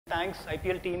thanks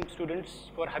IPL team students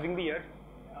for having me here.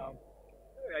 Uh,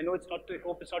 I know I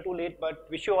hope it's not too late, but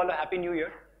wish you all a happy new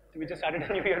year. We just started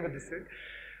a new year with this.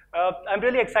 I'm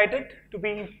really excited to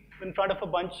be in front of a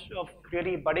bunch of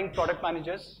really budding product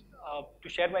managers to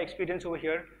share my experience over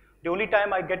here. The only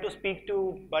time I get to speak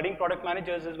to budding product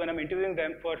managers is when I'm interviewing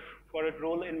them for a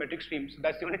role in metric streams. So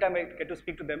that's the only time I get to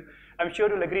speak to them. I'm sure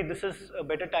you'll agree this is a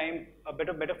better time, a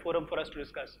better forum for us to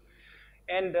discuss.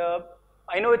 And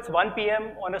I know it's 1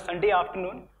 p.m. on a Sunday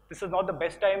afternoon. This is not the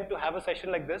best time to have a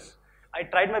session like this. I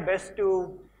tried my best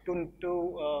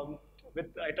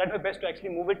I tried my best to actually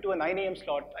move it to a 9 a.m.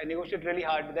 slot. I negotiated really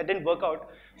hard, but that didn't work out.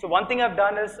 So one thing I've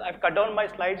done is I've cut down my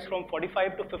slides from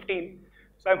 45 to 15.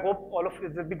 So I hope all of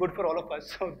this will be good for all of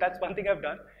us. So that's one thing I've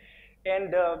done.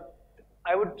 And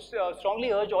I would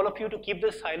strongly urge all of you to keep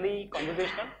this highly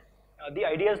conversational. The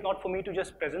idea is not for me to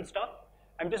just present stuff.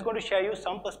 I'm just going to share you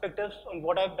some perspectives on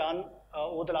what I've done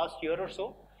over the last year or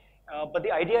so. But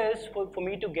the idea is for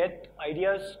me to get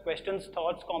ideas, questions,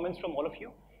 thoughts, comments from all of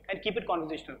you and keep it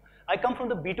conversational. I come from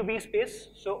the B2B space,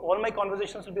 so all my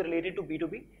conversations will be related to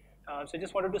B2B. So I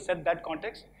just wanted to set that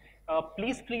context.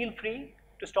 Please feel free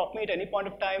to stop me at any point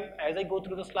of time as I go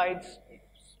through the slides,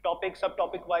 topic,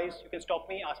 subtopic wise. You can stop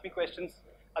me, ask me questions.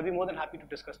 I'll be more than happy to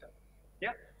discuss them.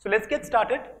 Yeah, so let's get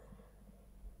started.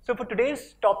 So for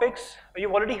today's topics,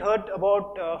 you've already heard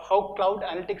about how cloud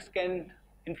analytics can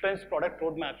influence product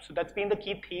roadmaps. So that's been the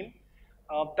key theme.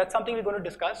 That's something we're going to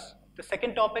discuss. The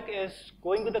second topic is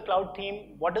going with the cloud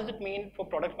theme. What does it mean for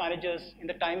product managers in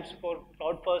the times for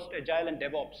cloud first, agile, and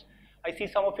DevOps? I see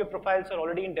some of your profiles are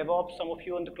already in DevOps, some of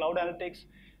you in the cloud analytics,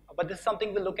 but this is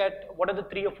something we'll look at. What are the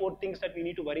 3 or 4 things that we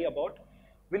need to worry about?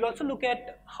 We'll also look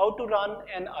at how to run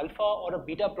an alpha or a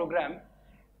beta program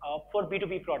for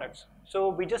B2B products. So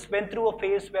we just went through a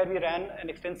phase where we ran an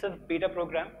extensive beta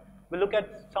program. We'll look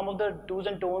at some of the do's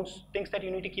and don'ts, things that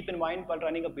you need to keep in mind while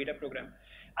running a beta program.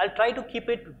 I'll try to keep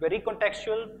it very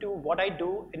contextual to what I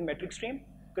do in metric stream,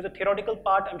 because the theoretical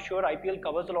part, I'm sure IPL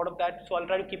covers a lot of that, so I'll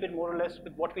try to keep it more or less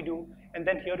with what we do and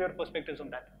then hear your perspectives on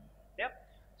that. Yeah.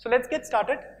 So let's get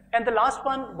started. And the last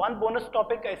one bonus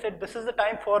topic, I said this is the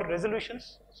time for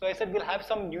resolutions. So I said we'll have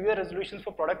some New Year resolutions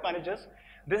for product managers.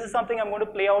 This is something I'm going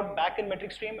to play out back in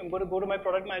metric stream. I'm going to go to my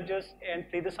product managers and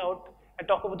play this out and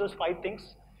talk about those 5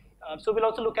 things. So we'll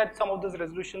also look at some of those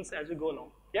resolutions as we go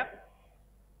along. Yeah.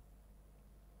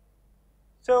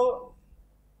 So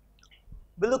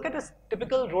we'll look at a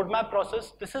typical roadmap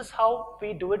process. This is how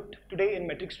we do it today in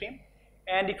metric stream.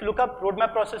 And if you look up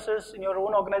roadmap processes in your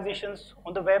own organizations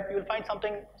on the web, you'll find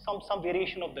some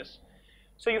variation of this.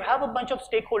 So you have a bunch of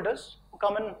stakeholders who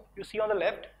come in, you see on the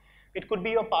left. It could be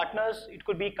your partners, it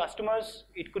could be customers,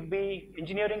 it could be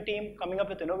engineering team coming up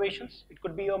with innovations, it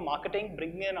could be your marketing,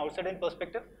 bringing in outside-in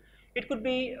perspective. It could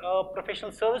be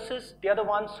professional services, they are the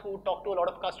ones who talk to a lot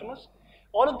of customers.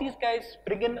 All of these guys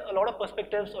bring in a lot of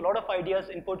perspectives, a lot of ideas,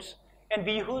 inputs, and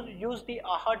we use the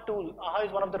AHA tool. AHA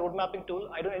is one of the road mapping tool.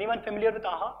 Anyone familiar with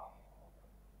AHA?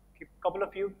 A couple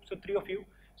of you, so 3 of you.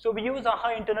 So we use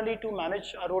AHA internally to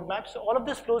manage our roadmap. So all of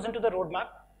this flows into the roadmap.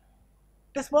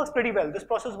 This works pretty well. This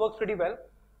process works pretty well.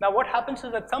 Now what happens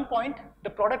is at some point, the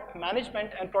product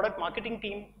management and product marketing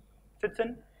team sits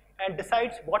in and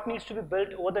decides what needs to be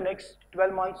built over the next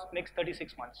 12 months, next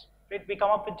 36 months. Right? We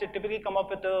typically come up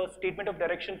with a statement of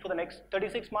direction for the next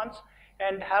 36 months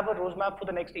and have a roadmap for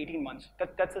the next 18 months.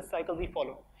 That's the cycle we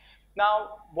follow. Now,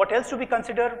 what else do we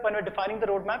consider when we're defining the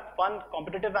roadmap? One,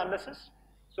 competitive analysis.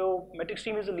 So metric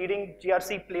stream is a leading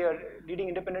GRC player, leading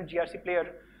independent GRC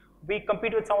player. We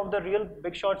compete with some of the real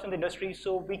big shots in the industry,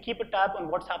 so we keep a tab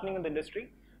on what's happening in the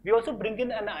industry. We also bring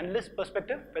in an analyst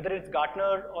perspective, whether it's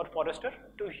Gartner or Forrester,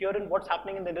 to hear in what's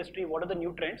happening in the industry, what are the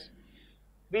new trends.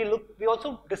 We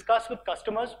also discuss with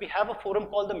customers. We have a forum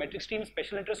called the Metric Stream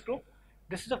Special Interest Group.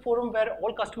 This is a forum where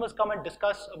all customers come and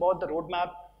discuss about the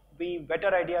roadmap. We vet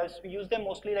our ideas. We use them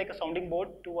mostly like a sounding board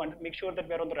to make sure that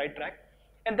we're on the right track.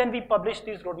 And then we publish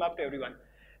these roadmap to everyone.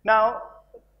 Now,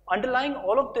 underlying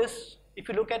all of this, if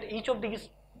you look at each of these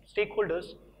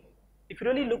stakeholders, if you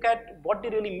really look at what they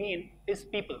really mean is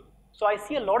people. So I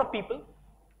see a lot of people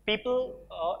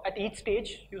at each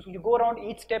stage. You go around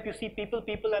each step, you see people,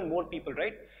 and more people,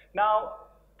 right? Now,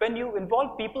 when you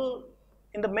involve people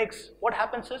in the mix, what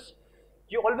happens is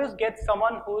you always get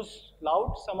someone who's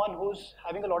loud, someone who's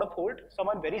having a lot of hold,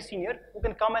 someone very senior who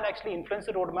can come and actually influence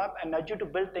the roadmap and nudge you to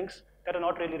build things that are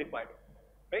not really required,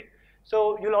 right?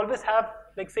 So you'll always have,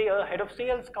 like say, a head of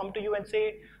sales come to you and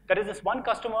say, there is this one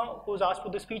customer who's asked for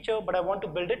this feature, but I want to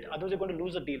build it, otherwise you're going to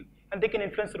lose a deal. And they can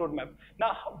influence the roadmap.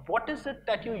 Now, what is it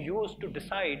that you use to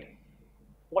decide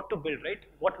what to build, right?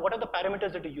 What are the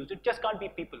parameters that you use? It just can't be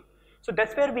people. So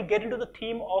that's where we get into the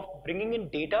theme of bringing in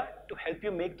data to help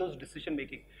you make those decision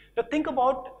making. Now think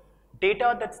about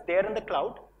data that's there in the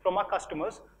cloud from our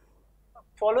customers,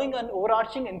 following an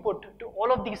overarching input to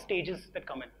all of these stages that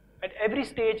come in. At every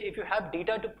stage, if you have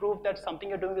data to prove that something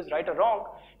you're doing is right or wrong,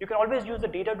 you can always use the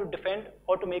data to defend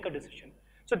or to make a decision.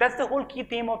 So that's the whole key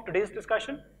theme of today's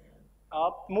discussion.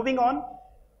 Moving on,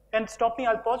 and stop me,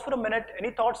 I'll pause for a minute. Any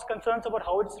thoughts, concerns about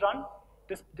how it's run,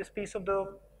 this piece of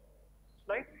the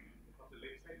slide?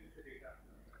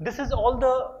 This is all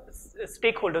the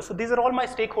stakeholders. So these are all my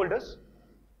stakeholders.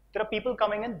 There are people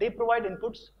coming in, they provide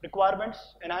inputs, requirements,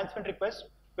 enhancement requests,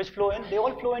 which flow in. They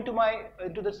all flow into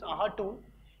this AHA tool.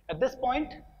 At this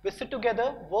point, we sit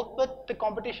together, work with the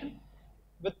competition,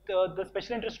 with the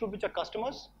special interest group, which are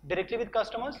customers, directly with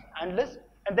customers, analysts,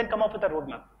 and then come up with a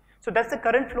roadmap. So that's the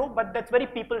current flow, but that's very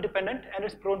people dependent and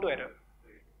it's prone to error.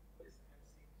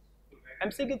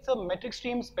 MSIG, it's a metric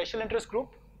stream special interest group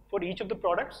for each of the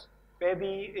products, where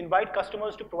we invite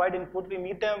customers to provide input. We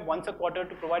meet them once a quarter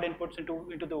to provide inputs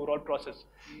into the overall process.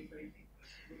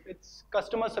 It's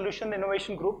customer solution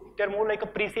innovation group. They're more like a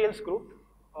pre-sales group,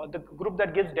 the group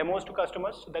that gives demos to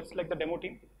customers. So that's like the demo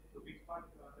team.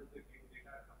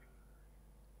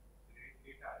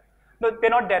 No,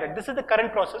 they're not direct. This is the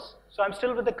current process. So I'm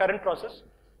still with the current process.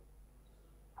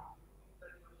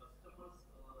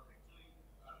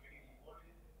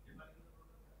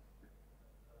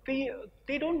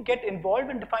 They don't get involved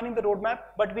in defining the roadmap,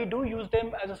 but we do use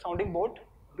them as a sounding board.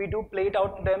 We do play it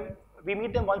out to them. We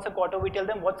meet them once a quarter. We tell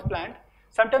them what's planned.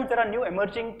 Sometimes there are new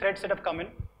emerging threats that have come in.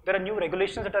 There are new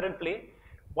regulations that are in play.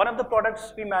 One of the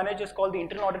products we manage is called the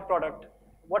internal audit product.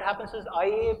 What happens is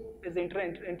IAA is the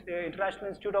International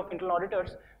Institute of Internal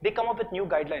Auditors. They come up with new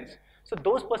guidelines. So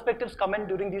those perspectives come in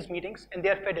during these meetings and they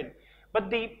are fed in. But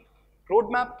the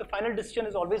roadmap, the final decision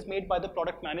is always made by the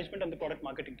product management and the product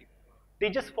marketing team. They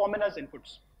just form in as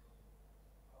inputs.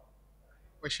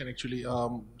 Question actually.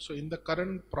 So in the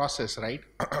current process, right?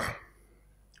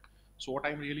 So what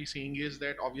I'm really seeing is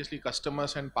that obviously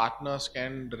customers and partners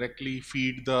can directly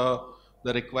feed the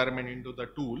requirement into the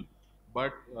tool.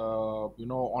 But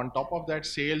on top of that,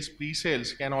 sales,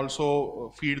 pre-sales can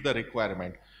also feed the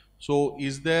requirement. So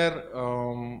is there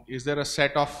a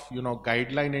set of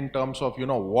guideline in terms of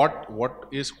what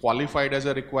is qualified as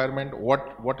a requirement,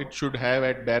 what it should have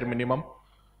at bare minimum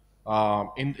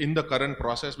in the current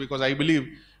process? Because I believe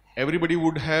everybody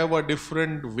would have a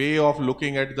different way of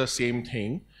looking at the same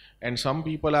thing, and some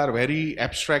people are very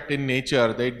abstract in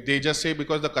nature. They just say,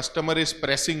 because the customer is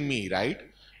pressing me, right,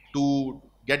 to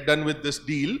get done with this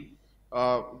deal,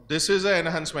 this is an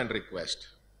enhancement request,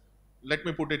 let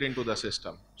me put it into the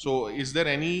system. So is there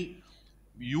any,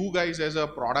 you guys as a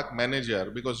product manager,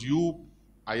 because you,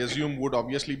 I assume, would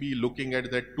obviously be looking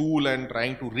at that tool and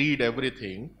trying to read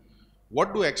everything,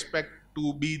 what do you expect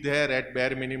to be there at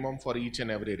bare minimum for each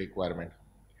and every requirement?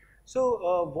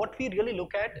 So what we really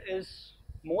look at is,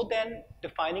 more than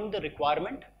defining the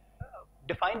requirement,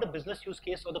 define the business use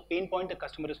case or the pain point the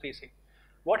customer is facing.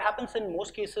 What happens in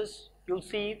most cases, you'll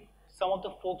see some of the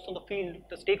folks on the field,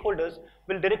 the stakeholders,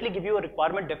 will directly give you a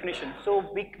requirement definition.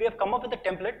 So we have come up with a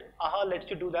template, AHA lets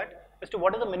you do that, as to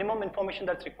what is the minimum information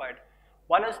that's required.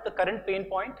 One is the current pain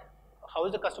point, how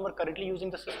is the customer currently using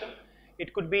the system?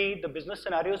 It could be the business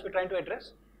scenarios we're trying to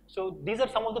address. So these are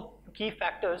some of the key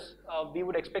factors we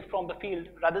would expect from the field,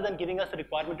 rather than giving us a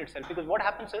requirement itself. Because what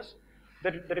happens is,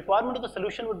 the requirement of the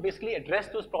solution would basically address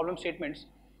those problem statements,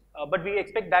 but we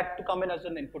expect that to come in as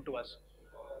an input to us.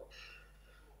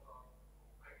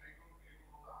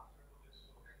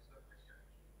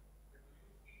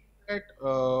 That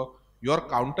your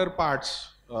counterparts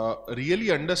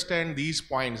really understand these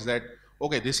points, that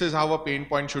okay, this is how a pain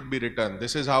point should be written,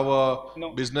 this is how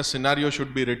a business scenario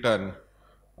should be written,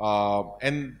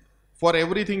 and for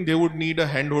everything they would need a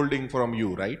hand holding from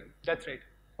you, right? That's right.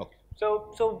 Okay.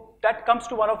 So that comes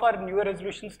to one of our newer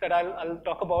resolutions that I'll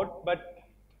talk about, but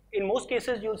in most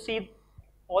cases you'll see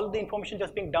all the information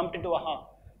just being dumped into AHA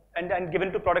and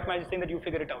given to product manager saying that you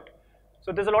figure it out.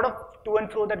 So there's a lot of to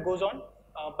and fro that goes on,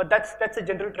 but that's a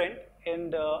general trend,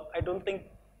 and I don't think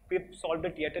we've solved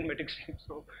it yet in metric stream.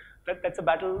 So that's a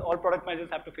battle all product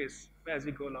managers have to face as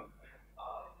we go along.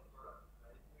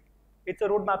 It's a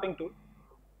road mapping tool,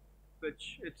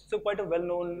 which it's quite a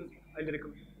well-known, highly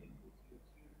recommend.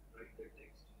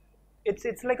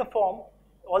 It's like a form.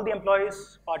 All the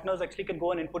employees, partners actually can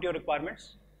go and input your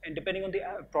requirements, and depending on the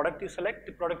product you select,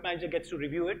 the product manager gets to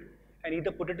review it and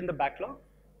either put it in the backlog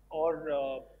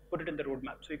or put it in the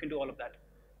roadmap. So you can do all of that.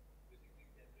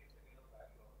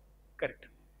 Correct.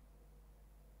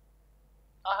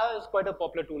 AHA is quite a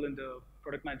popular tool in the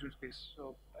product management space,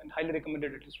 so and highly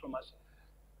recommended, at least from us.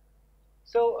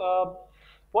 So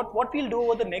what we'll do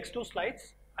over the next two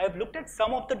slides, I've looked at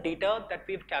some of the data that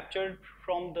we've captured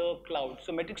from the cloud.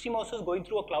 So MetricStream also is going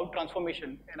through a cloud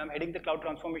transformation, and I'm heading the cloud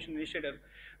transformation initiative.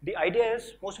 The idea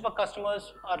is most of our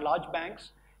customers are large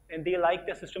banks, and they like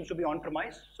their systems to be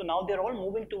on-premise. So now they're all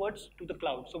moving towards to the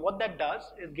cloud. So what that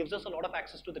does is gives us a lot of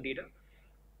access to the data,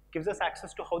 gives us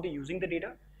access to how they're using the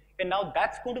data, and now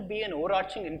that's going to be an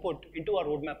overarching input into our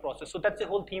roadmap process. So that's the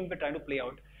whole theme we're trying to play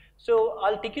out. So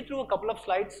I'll take you through a couple of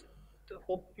slides.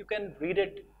 Hope you can read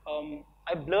it.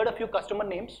 I blurred a few customer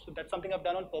names, so that's something I've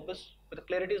done on purpose, but the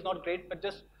clarity is not great, but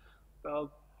just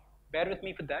bear with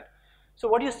me for that. So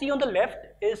what you see on the left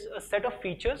is a set of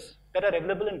features that are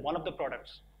available in one of the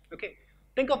products. Okay,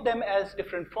 think of them as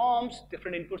different forms,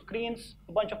 different input screens,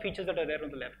 a bunch of features that are there on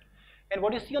the left. And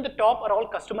what you see on the top are all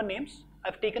customer names.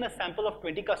 I've taken a sample of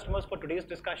 20 customers for today's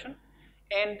discussion.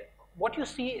 And what you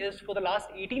see is for the last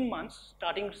 18 months,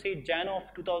 starting say Jan of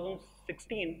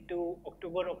 2016 to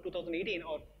October of 2018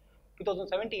 or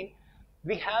 2017,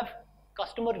 we have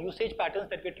customer usage patterns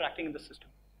that we're tracking in the system.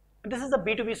 And this is a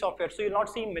B2B software, so you'll not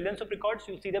see millions of records,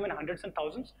 you'll see them in hundreds and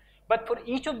thousands. But for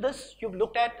each of this, we've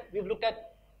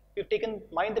taken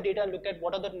mined the data and looked at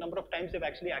what are the number of times they've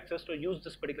actually accessed or used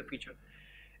this particular feature.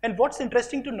 And what's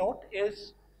interesting to note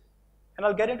is, and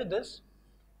I'll get into this,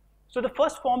 so the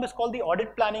first form is called the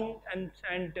audit planning and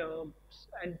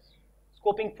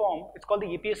scoping form. It's called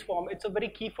the APS form. It's a very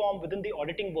key form within the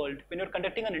auditing world. When you're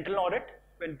conducting an internal audit,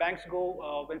 when banks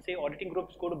go, when say auditing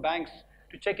groups go to banks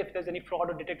to check if there's any fraud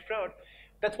or detect fraud,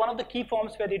 that's one of the key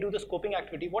forms where they do the scoping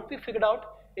activity. What we figured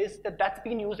out is that that's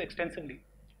been used extensively.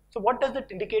 So what does it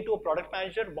indicate to a product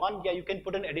manager? One, yeah, you can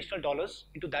put in additional dollars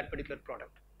into that particular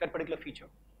product, that particular feature.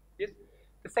 Yes.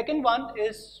 The second one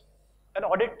is an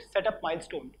audit setup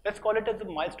milestone. Let's call it as a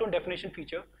milestone definition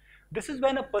feature. This is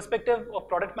when a perspective of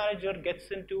product manager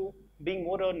gets into being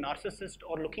more a narcissist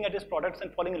or looking at his products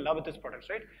and falling in love with his products,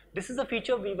 right? This is a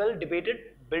feature we well debated,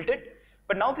 built it,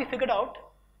 but now we figured out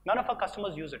none of our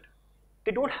customers use it.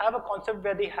 They don't have a concept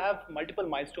where they have multiple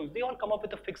milestones. They all come up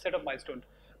with a fixed set of milestones.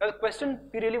 Now the question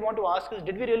we really want to ask is,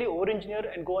 did we really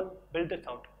over-engineer and go and build this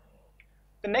out?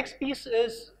 The next piece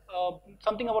is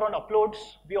something around uploads.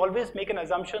 We always make an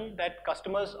assumption that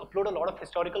customers upload a lot of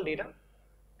historical data.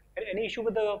 Any issue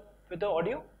with the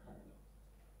audio?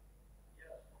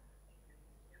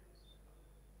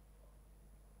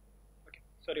 Okay,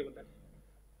 sorry about that.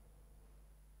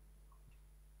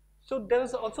 So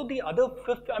there's also the other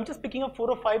fifth. I'm just picking up 4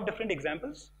 or 5 different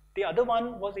examples. The other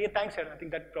one was, yeah, thanks, sir. I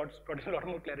think that brought a lot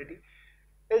more clarity.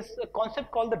 Is a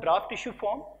concept called the draft issue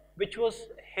form, which was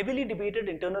heavily debated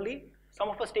internally. Some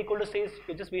of our stakeholders say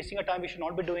we're just wasting our time, we should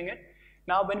not be doing it.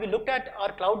 Now, when we looked at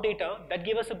our cloud data, that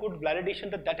gave us a good validation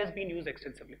that that has been used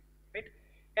extensively, right?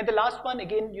 And the last one,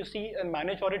 again, you see a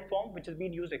managed audit form, which has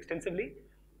been used extensively.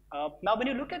 Now, when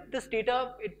you look at this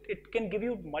data, it can give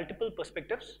you multiple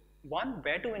perspectives. One,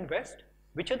 where to invest,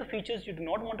 which are the features you do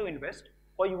not want to invest,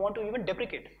 or you want to even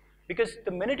deprecate. Because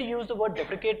the minute you use the word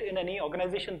deprecate in any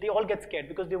organization, they all get scared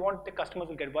because they want the customers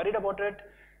will get worried about it.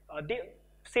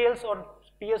 Sales or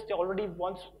PS, they already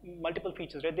want multiple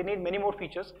features, right? They need many more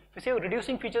features. If you say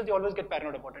reducing features, they always get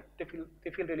paranoid about it. They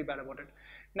feel really bad about it.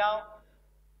 Now,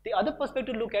 the other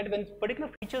perspective to look at, when particular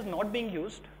feature is not being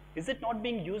used, is it not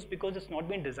being used because it's not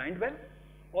being designed well?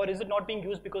 Or is it not being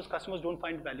used because customers don't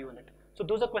find value in it? So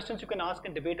those are questions you can ask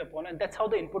and debate upon, and that's how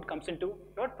the input comes into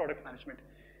your product management.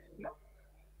 Now,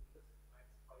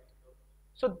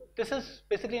 so this is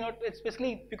basically not, it's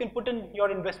basically you can put in your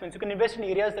investments. You can invest in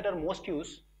areas that are most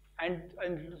used and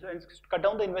cut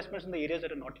down the investments in the areas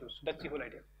that are not used. So that's the whole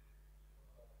idea.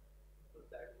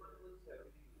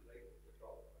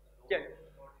 Yeah.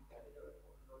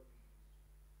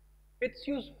 It's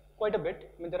used quite a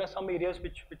bit. I mean, there are some areas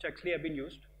which actually have been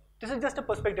used. This is just a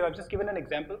perspective. I've just given an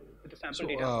example with the sample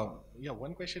data. Yeah,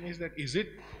 one question is that is it,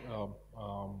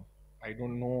 I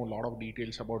don't know a lot of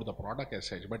details about the product as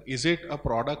such, but is it a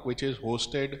product which is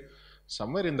hosted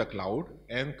somewhere in the cloud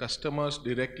and customers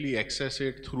directly access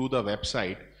it through the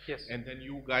website? Yes. And then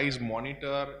you guys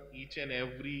monitor each and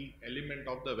every element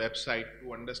of the website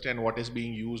to understand what is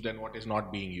being used and what is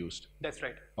not being used? That's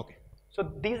right. Okay.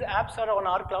 So these apps are on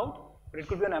our cloud, but it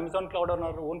could be on Amazon cloud or on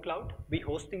our own cloud. We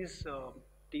host these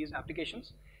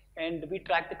applications and we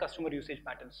track the customer usage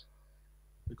patterns.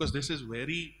 Because this is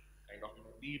very kind of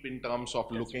deep in terms of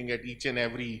looking at each and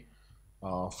every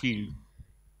field.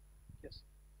 Yes.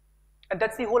 And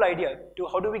that's the whole idea, to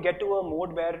how do we get to a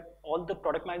mode where all the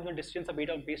product management decisions are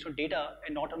based on data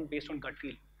and not based on gut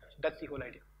feel. So that's the whole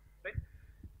idea, right?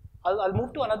 I'll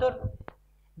move to another.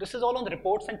 This is all on the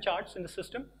reports and charts in the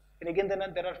system. And again, then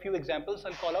there are a few examples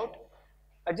I'll call out.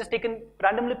 I've just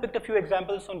randomly picked a few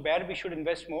examples on where we should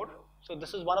invest more. So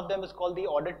this is one of them, is called the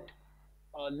audit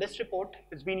list report.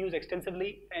 It's been used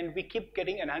extensively, and we keep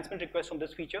getting enhancement requests on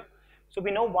this feature. So we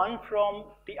know, one, from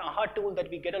the AHA tool, that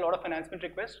we get a lot of enhancement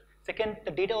requests. Second,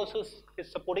 the data also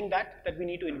is supporting that we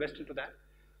need to invest into that.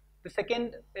 The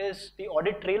second is the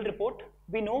audit trail report.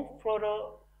 We know for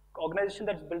an organization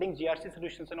that's building GRC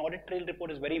solutions, an audit trail report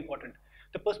is very important.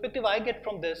 The perspective I get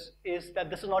from this is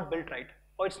that this is not built right,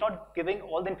 or it's not giving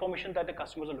all the information that the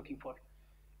customers are looking for.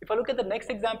 If I look at the next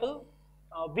example,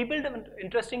 we build an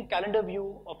interesting calendar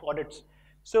view of audits.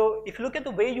 So if you look at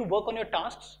the way you work on your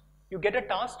tasks, you get a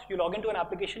task, you log into an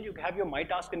application, you have your My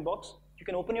Task inbox, you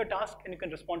can open your task and you can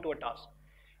respond to a task.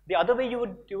 The other way you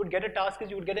would get a task is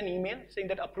you would get an email saying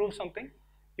that approve something.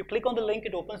 You click on the link,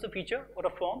 it opens the feature or a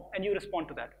form, and you respond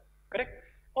to that, correct?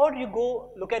 Or you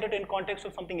go look at it in context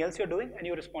of something else you're doing and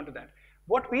you respond to that.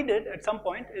 What we did at some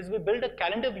point is we built a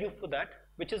calendar view for that,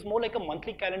 which is more like a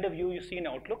monthly calendar view you see in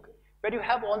Outlook, where you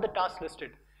have all the tasks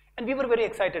listed. And we were very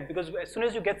excited because as soon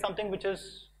as you get something which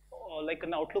is like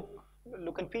an Outlook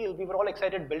look and feel, we were all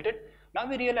excited, built it. Now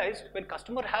we realized when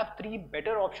customer have 3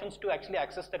 better options to actually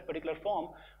access that particular form,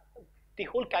 the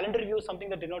whole calendar view is something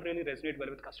that did not really resonate well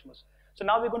with customers. So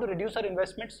now we're going to reduce our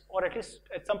investments, or at least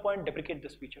at some point deprecate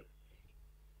this feature.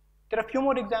 There are a few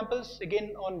more examples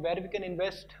again on where we can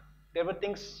invest. There were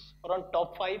things around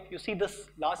top 5. You see this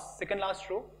second last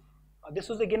row. This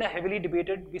was again a heavily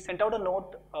debated. We sent out a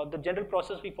note. The general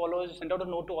process we follow is send out a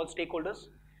note to all stakeholders.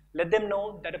 Let them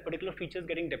know that a particular feature is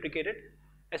getting deprecated.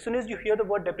 As soon as you hear the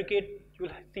word deprecate, you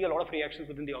will see a lot of reactions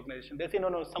within the organization. They say,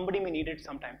 no, somebody may need it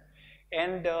sometime.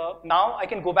 And now I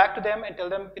can go back to them and tell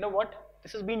them, you know what,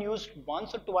 this has been used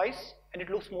once or twice and it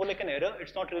looks more like an error.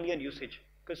 It's not really an usage,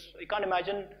 because I can't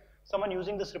imagine someone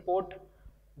using this report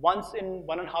once in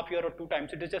 1.5 years or 2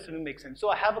 times. It just doesn't make sense. So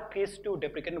I have a case to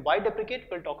deprecate. And why deprecate?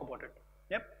 We'll talk about it.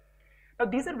 Yep. Now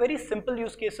these are very simple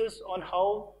use cases on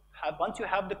how, once you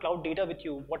have the cloud data with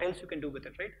you, what else you can do with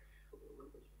it, right?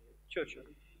 Sure.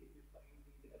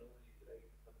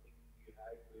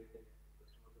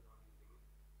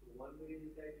 One way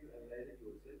is that you analyze it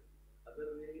yourself.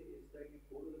 Other way is that you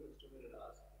go to the customer and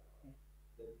ask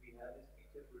that we have this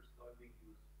feature but it's not being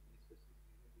used. Any specific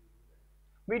reason do you do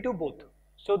that? We do both.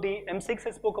 So the M6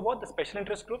 I spoke about, the special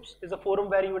interest groups, is a forum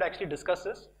where you would actually discuss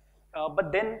this.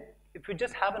 But then if you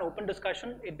just have an open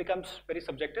discussion, it becomes very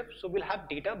subjective. So we'll have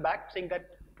data back saying that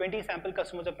 20 sample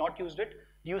customers have not used it.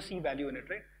 Do you see value in it,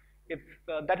 right? If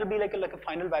that will be like a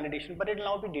final validation, but it will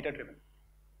now be data driven.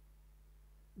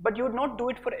 But you would not do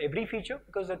it for every feature,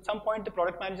 because at some point the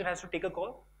product manager has to take a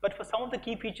call. But for some of the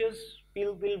key features,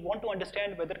 we'll want to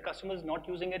understand whether the customer is not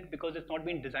using it because it's not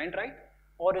been designed right,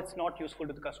 or it's not useful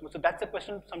to the customer. So that's a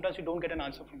question sometimes you don't get an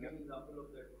answer from here. An example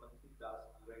of that monthly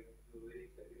task, right? You're very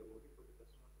excited about it, but the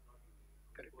customers are not using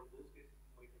it. Correct. For those cases,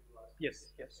 you might have to ask.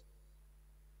 Yes.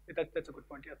 That's a good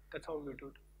point. Yeah, that's how we do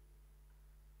it.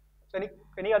 So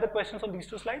any other questions on these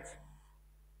 2 slides?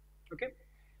 Okay.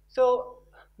 So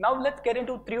now let's get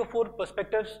into 3 or 4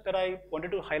 perspectives that I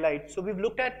wanted to highlight. So we've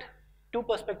looked at 2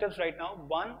 perspectives right now.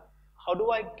 One, how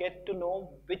do I get to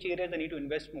know which areas I need to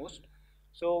invest most?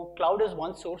 So cloud is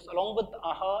one source, along with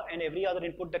AHA and every other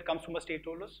input that comes from our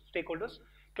stakeholders.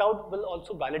 Cloud will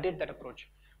also validate that approach.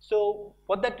 So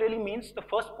what that really means, the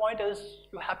first point is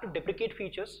you have to deprecate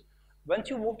features. Once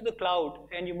you move to the cloud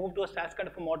and you move to a SaaS kind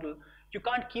of a model, you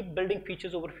can't keep building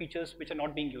features over features which are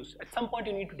not being used. At some point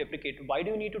you need to deprecate. Why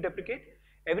do you need to deprecate?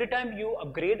 Every time you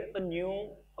upgrade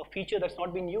a feature that's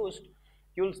not being used,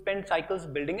 you'll spend cycles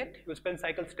building it, you'll spend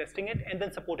cycles testing it, and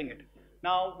then supporting it.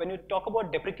 Now, when you talk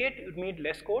about deprecate, it means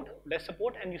less code, less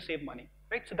support, and you save money,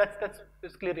 right? So that's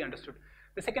clearly understood.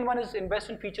 The second one is invest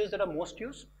in features that are most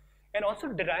used, and also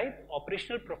derive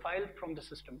operational profile from the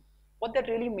system. What that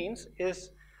really means is,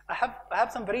 I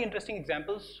have some very interesting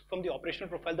examples from the operational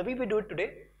profile. The way we do it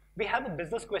today, we have a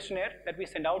business questionnaire that we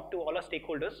send out to all our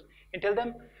stakeholders and tell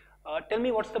them, tell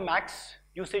me what's the max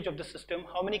usage of the system,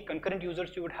 how many concurrent users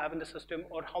you would have in the system,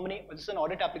 or how many, this is an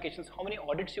audit applications, how many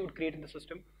audits you would create in the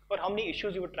system, or how many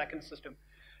issues you would track in the system.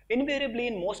 Invariably,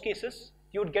 in most cases,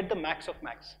 you would get the max of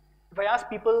max. If I ask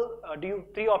people, do you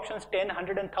 3 options, 10,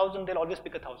 100, and 1000, they'll always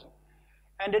pick 1000.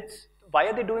 And it's, why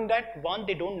are they doing that? One,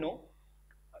 they don't know.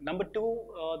 Number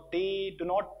 2, they do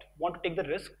not want to take the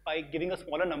risk by giving a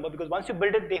smaller number, because once you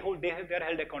build it, they are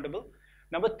held accountable.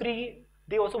 Number 3,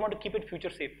 they also want to keep it future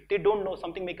safe. They don't know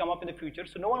something may come up in the future,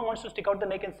 so no one wants to stick out the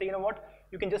neck and say, you know what,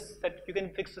 you can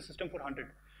fix the system for 100.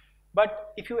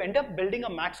 But if you end up building a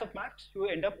max of max, you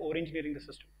end up over-engineering the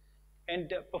system.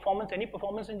 And any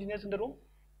performance engineers in the room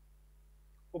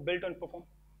who built on perform?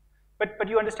 But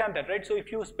you understand that, right? So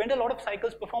if you spend a lot of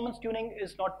cycles, performance tuning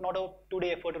is not a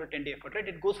 2-day effort or a 10-day effort, right?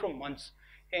 It goes from months.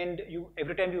 And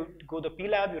every time you go to the P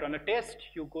lab, you run a test,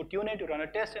 you go tune it, you run a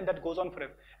test, and that goes on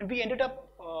forever. And we ended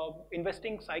up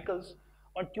investing cycles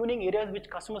on tuning areas which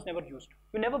customers never used.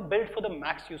 You never build for the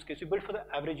max use case, you build for the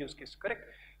average use case, correct?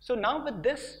 So now with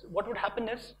this, what would happen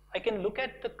is I can look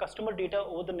at the customer data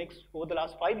over the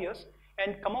last 5 years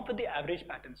and come up with the average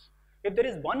patterns. If there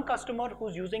is one customer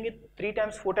who's using it 3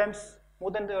 times, 4 times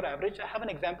more than their average, I have an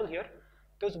example here.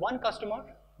 There's one customer,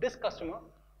 this customer,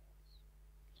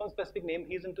 some specific name,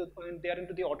 they are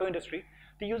into the auto industry.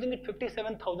 They're using it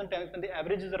 57,000 times when the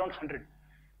average is around 100.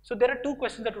 So there are 2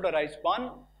 questions that would arise.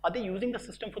 One, are they using the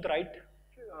system for the right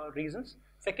reasons?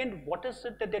 Second, what is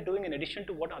it that they're doing in addition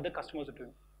to what other customers are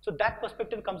doing? So that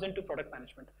perspective comes into product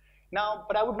management. Now,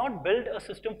 but I would not build a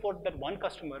system for that one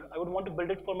customer. I would want to build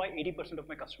it for my 80% of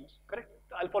my customers, correct?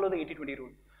 I'll follow the 80-20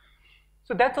 rule.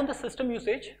 So that's on the system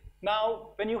usage.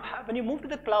 Now, when you move to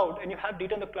the cloud and you have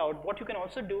data in the cloud, what you can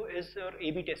also do is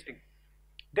A/B testing.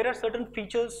 There are certain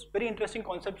features, very interesting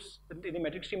concepts in the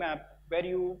metric stream app where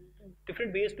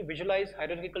different ways to visualize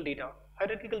hierarchical data.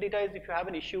 Hierarchical data is if you have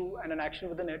an issue and an action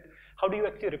within it, how do you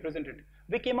actually represent it?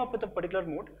 We came up with a particular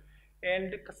mode,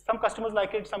 and some customers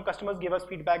like it, some customers gave us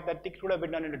feedback that it could have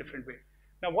been done in a different way.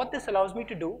 Now what this allows me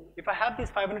to do, if I have these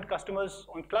 500 customers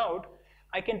on cloud,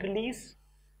 I can release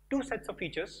 2 sets of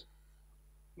features,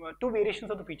 2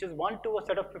 variations of the features, one to a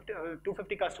set of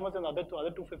 250 customers and other to other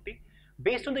 250.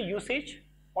 Based on the usage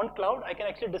on cloud, I can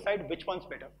actually decide which one's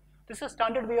better. This is a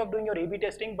standard way of doing your A/B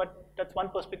testing, but that's one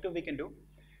perspective we can do.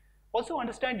 Also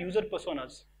understand user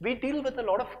personas. We deal with a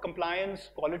lot of compliance,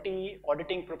 quality,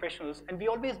 auditing professionals, and we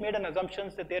always made an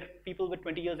assumption that they're people with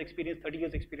 20 years experience, 30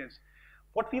 years experience.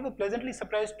 What we were pleasantly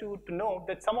surprised to know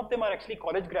that some of them are actually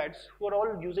college grads who are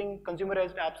all using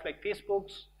consumerized apps like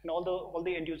Facebook's and all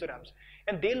the end user apps.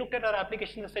 And they looked at our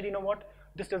application and said, you know what,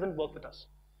 this doesn't work with us.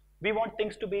 We want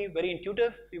things to be very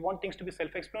intuitive, we want things to be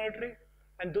self-explanatory,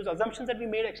 and those assumptions that we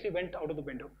made actually went out of the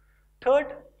window.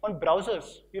 Third, on browsers,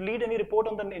 you read any report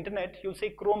on the internet, you'll say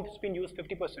Chrome has been used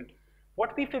 50%.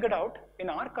 What we figured out, in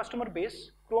our customer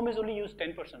base, Chrome is only used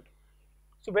 10%.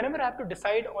 So whenever I have to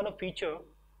decide on a feature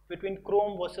between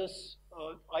Chrome versus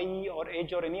IE or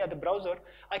Edge or any other browser,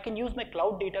 I can use my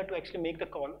cloud data to actually make the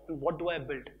call on what do I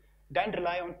build, then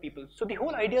rely on people. So the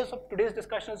whole idea of today's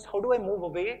discussion is how do I move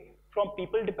away from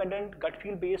people-dependent, gut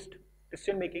feel-based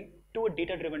decision-making to a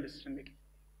data-driven decision-making,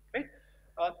 right?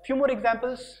 Few more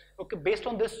examples. Okay, based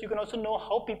on this, you can also know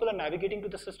how people are navigating to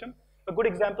the system. A good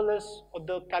example is of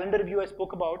the calendar view I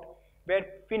spoke about, where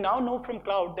we now know from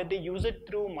cloud that they use it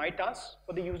through My Tasks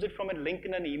or they use it from a link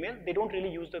in an email. They don't really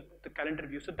use the calendar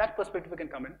view. So that perspective can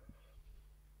come in.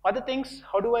 Other things,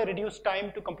 how do I reduce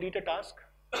time to complete a task?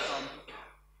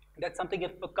 That's something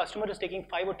if a customer is taking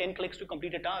 5 or 10 clicks to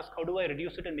complete a task, how do I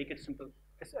reduce it and make it simple,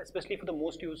 especially for the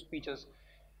most used features?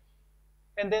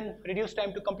 And then reduce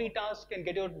time to complete task and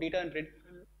get your data in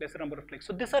lesser number of clicks.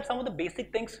 So these are some of the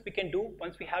basic things we can do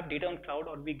once we have data on cloud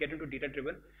or we get into data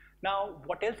driven. Now,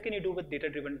 what else can you do with data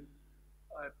driven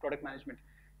product management?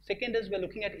 Second is we're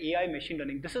looking at AI machine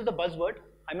learning. This is the buzzword.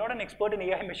 I'm not an expert in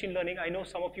AI machine learning. I know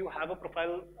some of you have a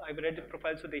profile. I've read the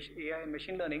profiles with AI and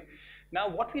machine learning. Now,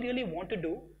 what we really want to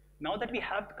do, now that we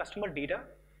have the customer data,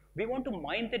 we want to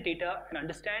mine the data and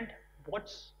understand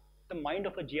what's the mind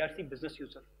of a GRC business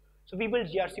user. So we build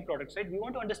GRC products, right? We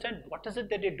want to understand what is it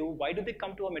that they do, why do they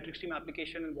come to a metric stream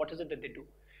application, and what is it that they do.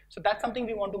 So that's something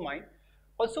we want to mine.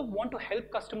 Also want to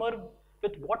help customer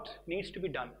with what needs to be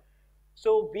done.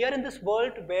 So we are in this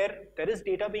world where there is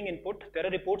data being input, there are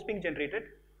reports being generated.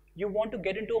 You want to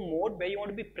get into a mode where you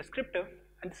want to be prescriptive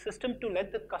and the system to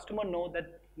let the customer know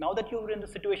that now that you're in the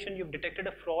situation, you've detected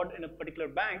a fraud in a particular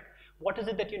bank, what is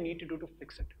it that you need to do to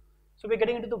fix it? So we're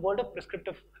getting into the world of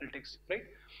prescriptive analytics, right?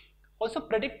 Also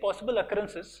predict possible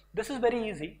occurrences. This is very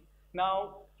easy.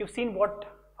 Now you've seen what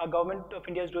our government of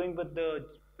India is doing with the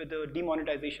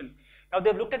demonetization. Now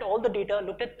they've looked at all the data,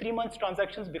 looked at 3 months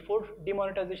transactions before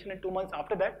demonetization and 2 months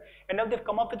after that, and now they've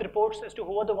come up with reports as to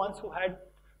who are the ones who had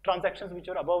transactions which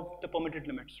are above the permitted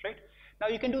limits, right? Now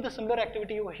you can do the similar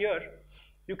activity over here.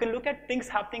 You can look at things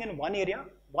happening in one area,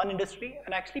 one industry,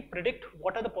 and actually predict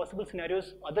what are the possible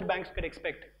scenarios other banks could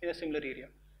expect in a similar area.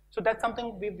 So that's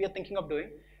something we are thinking of doing.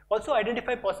 Also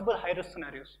identify possible high-risk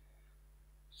scenarios.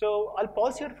 So I'll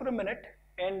pause here for a minute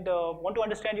and want to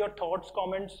understand your thoughts,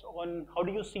 comments on how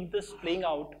do you see this playing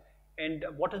out, and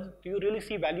do you really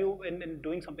see value in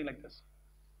doing something like this?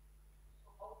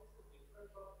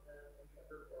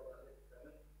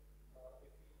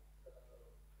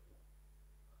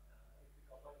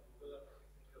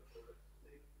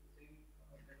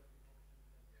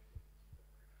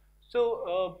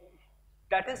 So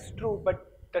that is true,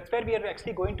 but that's where we are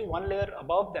actually going to one layer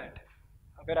above that.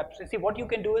 See, what you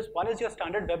can do is, one is your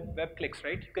standard web clicks,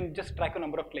 right? You can just track a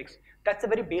number of clicks. That's a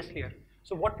very base layer.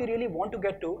 So what we really want to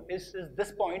get to is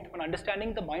this point on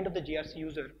understanding the mind of the GRC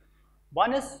user.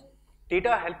 One is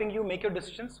data helping you make your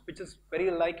decisions, which is very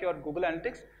like your Google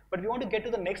Analytics, but we want to get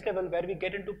to the next level where we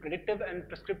get into predictive and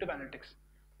prescriptive analytics,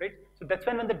 right? So that's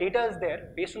when the data is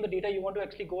there, based on the data, you want to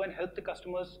actually go and help the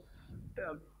customers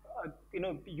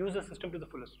use the system to the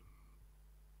fullest.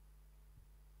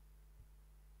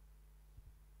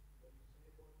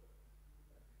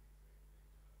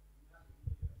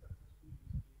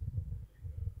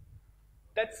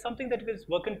 That's something that is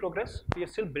work in progress. We are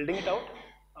still building it out.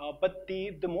 But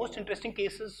the most interesting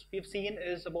cases we've seen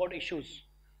is about issues.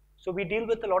 So we deal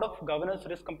with a lot of governance,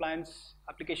 risk compliance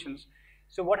applications.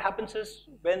 So what happens is,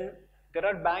 when there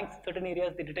are banks, certain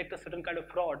areas, they detect a certain kind of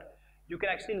fraud, you can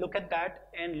actually look at that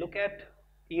and look at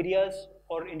areas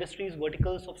or industries,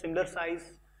 verticals of similar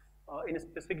size in a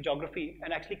specific geography,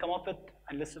 and actually come up with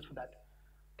analysis for that.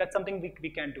 That's something we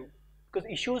can do. Because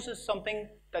issues is something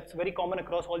that's very common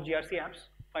across all GRC apps,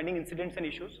 finding incidents and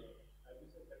issues.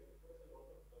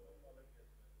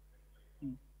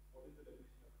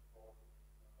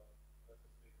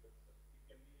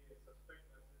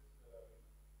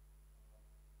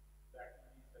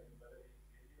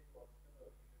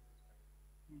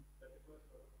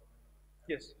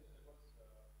 Yes.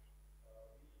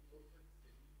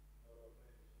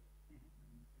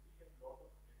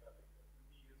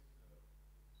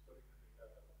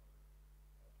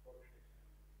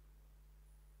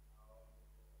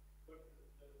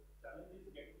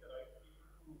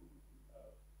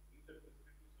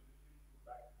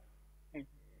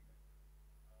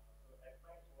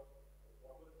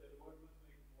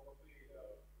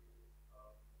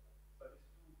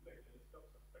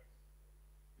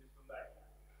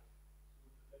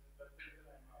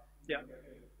 Yeah.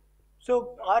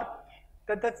 So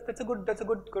that's a good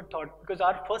thought, because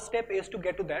our first step is to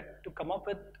get to that, to come up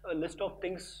with a list of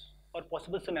things or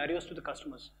possible scenarios to the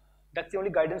customers. That's the only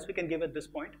guidance we can give at this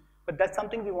point, but that's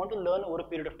something we want to learn over a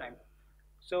period of time.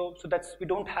 So that's, we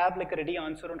don't have like a ready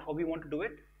answer on how we want to do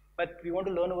it, but we want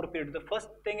to learn over a period. The first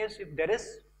thing is, if there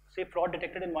is, say, fraud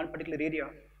detected in one particular area,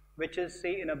 which is,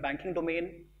 say, in a banking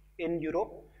domain in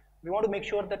Europe, we want to make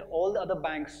sure that all the other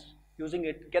banks using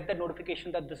it get that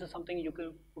notification that this is something you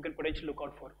can potentially look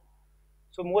out for.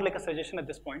 So more like a suggestion at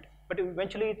this point, but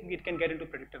eventually it can get into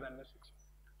predictive analytics.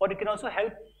 Or it can also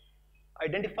help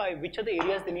identify which are the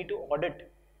areas they need to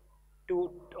audit to,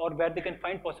 or where they can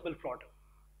find possible fraud,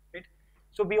 right?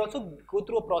 So we also go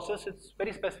through a process, it's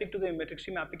very specific to the metric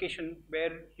stream application,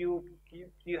 where you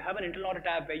have an internal audit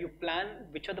tab where you plan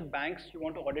which are the banks you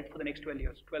want to audit for the next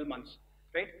 12 months,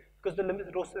 right? Because the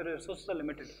resources are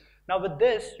limited. Now with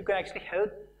this, you can actually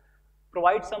help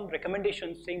provide some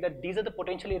recommendations saying that these are the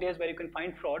potential areas where you can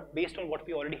find fraud based on what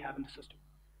we already have in the system.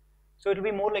 So it will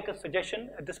be more like a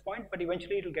suggestion at this point, but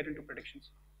eventually it will get into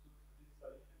predictions.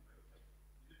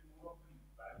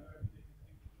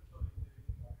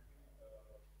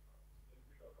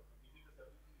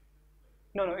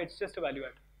 No, it's just a value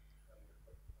add.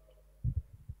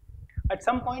 At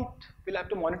some point, we'll have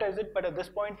to monetize it, but at this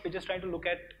point, we're just trying to look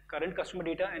at current customer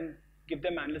data and give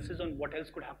them analysis on what else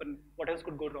could happen, what else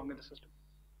could go wrong in the system.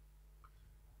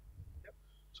 Yep.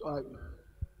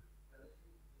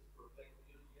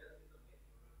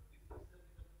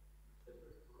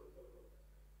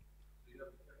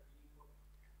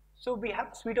 So we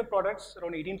have a suite of products,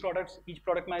 around 18 products. Each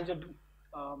product manager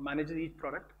manages each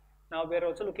product. Now we're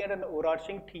also looking at an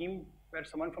overarching team where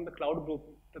someone from the cloud group,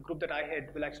 the group that I head,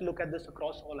 will actually look at this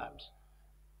across all apps.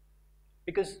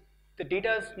 Because the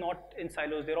data is not in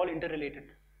silos, they're all interrelated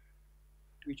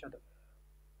to each other.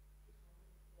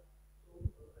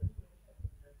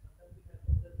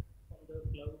 From the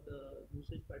cloud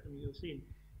usage pattern you have seen,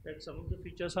 that some of the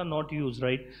features are not used,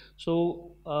 right?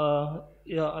 So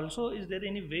yeah, also, is there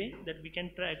any way that we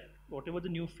can track whatever the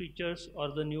new features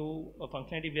or the new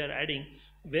functionality we are adding,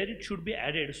 where it should be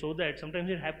added, so that sometimes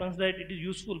it happens that it is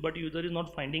useful but user is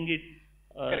not finding it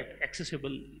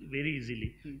accessible very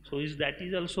easily. So is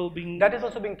also being... That is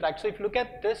also being tracked. So if you look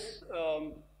at this,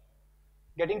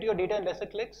 getting to your data in lesser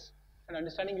clicks and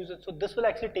understanding users, so this will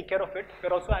actually take care of it.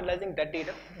 We're also analyzing that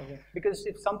data. Okay. Because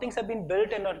if some things have been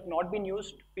built and are not been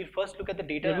used, we'll first look at the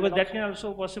data. Yeah, because that can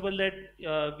also possible that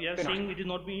we are saying it is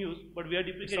not being used, but we are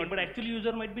duplicating. But actually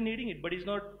user might be needing it, but he's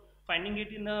not finding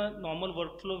it in a normal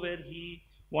workflow where he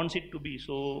wants it to be.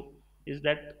 So is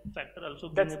that factor also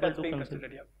being able to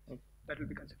considered? Yeah. Okay. That will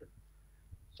be considered.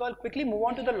 So I'll quickly move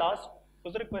on to the last.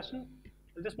 Was there a question?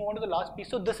 We'll just move on to the last piece.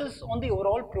 So this is on the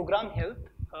overall program health.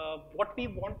 What we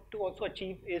want to also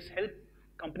achieve is help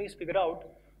companies figure out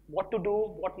what to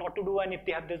do, what not to do, and if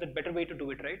there's a better way to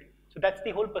do it, right? So that's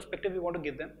the whole perspective we want to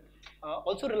give them.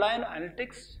 Also rely on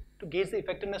analytics to gauge the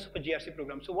effectiveness of a GRC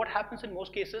program. So what happens in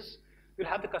most cases, you'll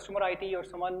have the customer IT or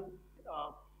someone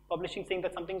publishing saying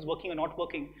that something is working or not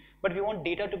working, but we want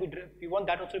data to be, we want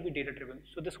that also to be data driven.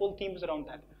 So this whole theme is around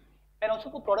that. And also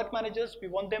for product managers, we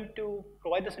want them to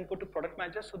provide this input to product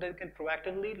managers so they can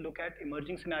proactively look at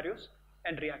emerging scenarios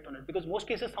and react on it. Because most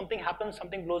cases something happens,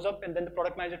 something blows up, and then the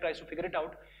product manager tries to figure it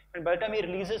out. And by the time he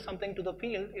releases something to the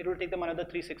field, it will take them another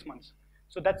 3-6 months.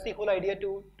 So that's the whole idea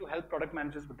to help product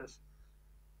managers with this.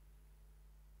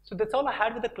 So that's all I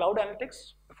had with the cloud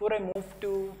analytics. Before I move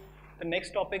to the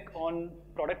next topic on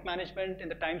product management in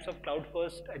the times of cloud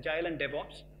first, agile and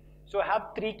DevOps. So I have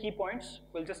 3 key points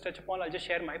we'll just touch upon. I'll just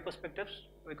share my perspectives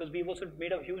because we've also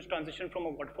made a huge transition from a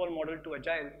waterfall model to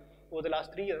agile over the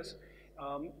last 3 years.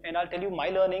 And I'll tell you my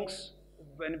learnings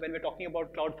when we're talking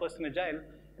about cloud first and agile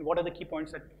and what are the key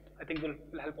points that I think will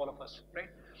help all of us, right?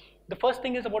 The first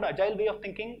thing is about agile way of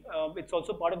thinking. It's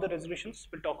also part of the resolutions.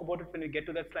 We'll talk about it when we get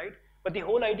to that slide. But the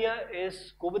whole idea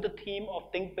is go with the theme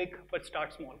of think big but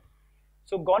start small.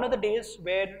 So gone are the days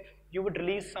where you would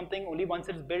release something only once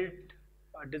it's built,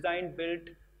 designed, built,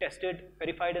 tested,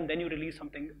 verified, and then you release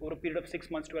something over a period of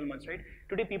 6 months, 12 months, right?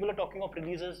 Today people are talking of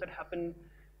releases that happen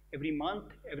every month,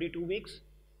 every 2 weeks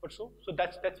or so. So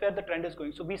that's where the trend is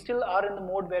going. So we still are in the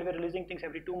mode where we're releasing things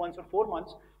every 2 months or 4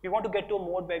 months. We want to get to a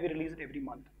mode where we release it every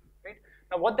month, right?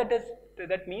 Now what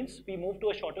that means, we move to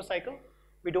a shorter cycle.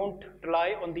 We don't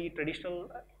rely on the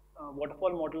traditional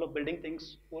waterfall model of building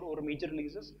things or major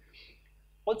releases.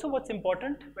 Also what's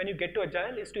important when you get to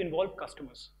agile is to involve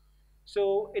customers.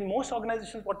 So in most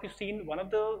organizations, what we've seen, one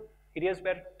of the areas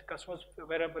where customers,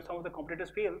 where some of the competitors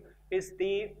fail, is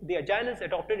the agile is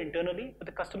adopted internally, but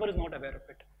the customer is not aware of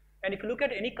it. And if you look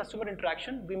at any customer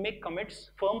interaction, we make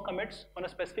commits, firm commits on a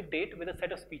specific date with a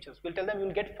set of features. We'll tell them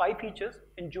you'll get 5 features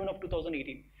in June of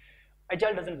 2018.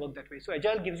 Agile doesn't work that way. So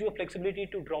agile gives you a flexibility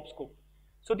to drop scope.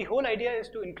 So the whole idea is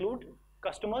to include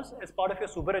customers as part of your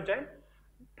super agile,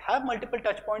 have multiple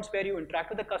touch points where you interact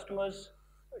with the customers,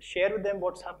 share with them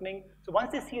what's happening. So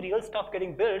once they see real stuff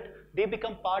getting built, they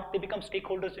become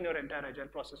stakeholders in your entire agile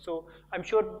process. So I'm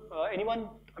sure anyone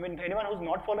who's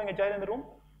not following agile in the room,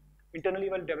 internally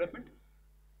well development,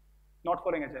 not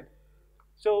following agile.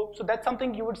 So that's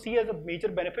something you would see as a major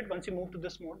benefit once you move to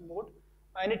this mode,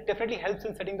 and it definitely helps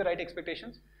in setting the right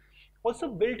expectations. Also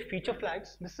build feature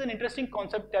flags. This is an interesting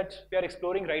concept that we are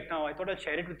exploring right now. I thought I'll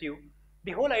share it with you.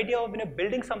 The whole idea of when you're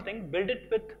building something, build it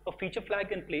with a feature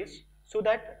flag in place so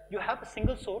that you have a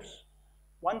single source,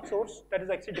 one source that is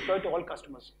actually deployed to all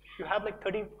customers. You have like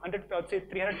 30, 100, I would say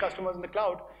 300 customers in the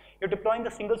cloud, you're deploying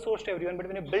a single source to everyone, but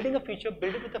when you're building a feature,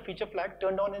 build it with a feature flag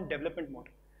turned on in development mode.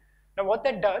 Now what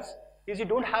that does is you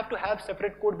don't have to have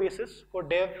separate code bases for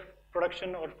dev,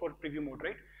 production, or for preview mode,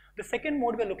 right? The second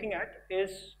mode we're looking at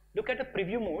is look at a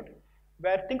preview mode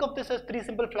where think of this as 3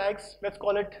 simple flags. Let's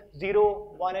call it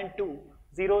 0, 1, and 2.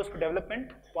 0 is for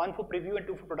development, 1 for preview, and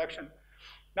 2 for production.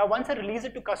 Now once I release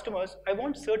it to customers, I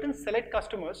want certain select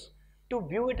customers to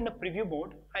view it in a preview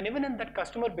mode, and even in that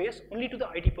customer base, only to the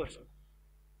IT person.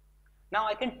 Now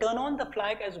I can turn on the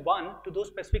flag as 1 to those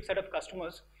specific set of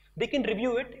customers. They can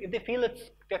review it. If they feel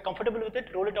they're comfortable with it,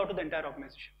 roll it out to the entire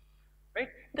organization, right?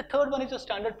 The third one is a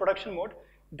standard production mode.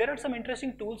 There are some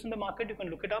interesting tools in the market. You can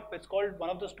look it up. It's called one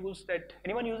of those tools that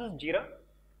anyone uses, Jira?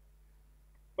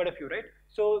 Quite a few, right?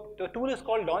 So the tool is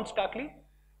called Launch Darkly.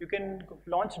 You can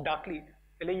launch Darkly,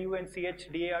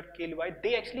 Launchdarkly.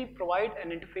 They actually provide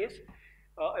an interface,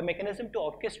 a mechanism to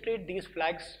orchestrate these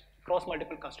flags across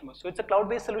multiple customers. So it's a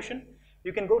cloud-based solution.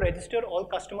 You can go register all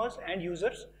customers and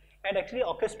users and actually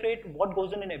orchestrate what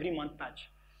goes in every month patch.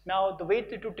 Now the way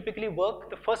it would typically work,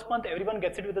 the first month everyone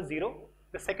gets it with a 0.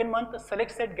 The second month, the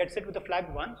select set gets it with a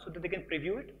flag 1 so that they can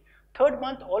preview it. Third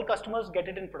month, all customers get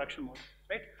it in production mode,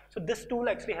 right? So this tool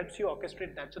actually helps you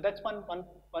orchestrate that. So that's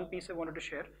one piece I wanted to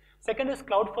share. Second is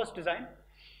cloud first design.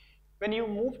 When you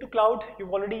move to cloud,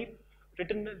 you've already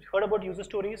heard about user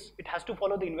stories. It has to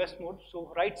follow the invest mode.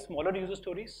 So write smaller user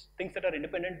stories, things that are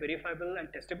independent, verifiable, and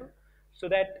testable, so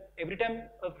that every time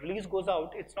a release goes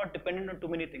out, it's not dependent on too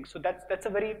many things. So that's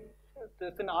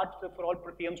an art for all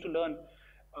PMs to learn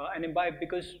and imbibe,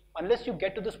 because unless you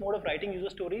get to this mode of writing user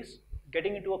stories,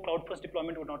 getting into a cloud first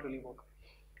deployment would not really work.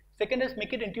 Second is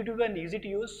make it intuitive and easy to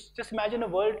use. Just imagine a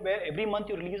world where every month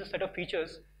you release a set of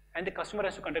features and the customer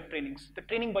has to conduct trainings. The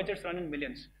training budgets run in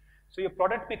millions. So your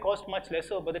product may cost much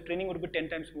lesser, but the training would be 10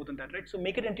 times more than that, right? So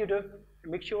make it intuitive,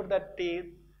 make sure that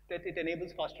it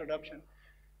enables faster adoption.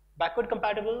 Backward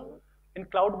compatible, in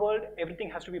cloud world, everything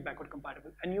has to be backward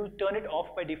compatible, and you turn it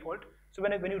off by default. So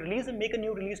when you release and make a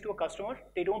new release to a customer,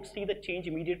 they don't see the change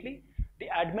immediately. The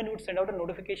admin would send out a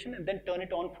notification and then turn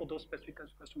it on for those specific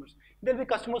customers. There'll be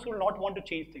customers who will not want to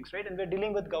change things, right? And we're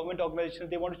dealing with government organizations,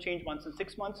 they want to change once in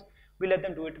 6 months, we let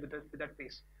them do it with that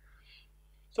pace.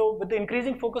 So with the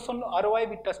increasing focus on ROI,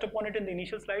 we touched upon it in the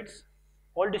initial slides.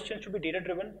 All decisions should be data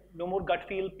driven, no more gut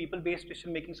feel, people-based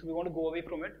decision making, so we want to go away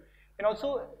from it. And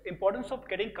also importance of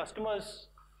getting customers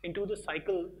into the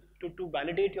cycle to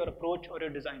validate your approach or your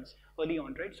designs early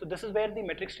on, right? So this is where the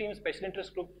metric stream special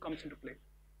interest group comes into play.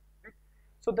 Right?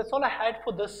 So that's all I had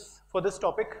for this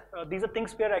topic. These are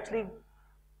things we are actually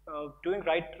doing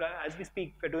right as we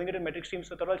speak. We're doing it in metric stream,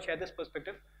 so I thought I'll share this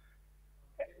perspective.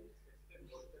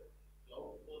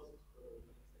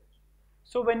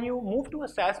 So when you move to a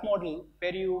SaaS model,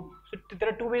 there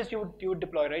are two ways you would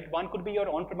deploy, right? One could be your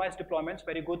on-premise deployments,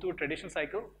 where you go through a traditional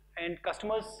cycle, and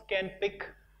customers can pick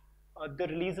the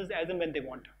releases as and when they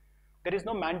want. There is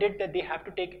no mandate that they have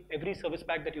to take every service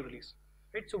pack that you release,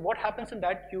 right? So what happens in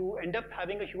that, you end up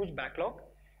having a huge backlog,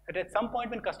 and at some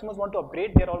point when customers want to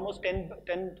upgrade, there are almost 10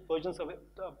 versions of it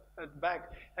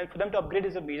back, and for them to upgrade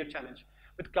is a major challenge.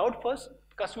 With cloud first,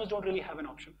 customers don't really have an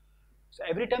option. So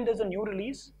every time there's a new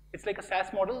release, it's like a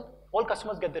SaaS model, all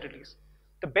customers get the release.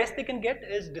 The best they can get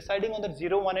is deciding on the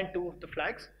 0, 1, and 2, the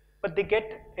flags, but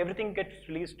everything gets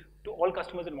released to all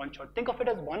customers in one shot. Think of it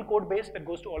as one code base that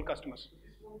goes to all customers.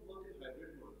 This won't work in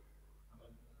hybrid mode.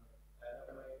 I have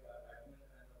my admin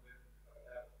and a web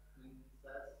app in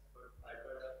SaaS, but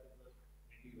iPad app is a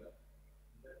native app.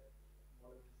 That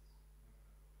model is.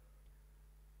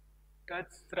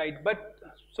 That's right. But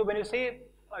so when you say,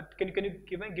 can you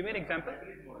give me an example?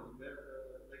 Hybrid model where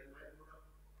like my product,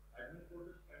 admin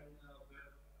code and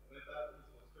web app is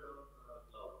hosted on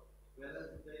cloud.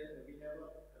 Whereas we have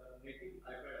a native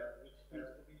iPad app which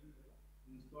has to be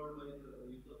installed by the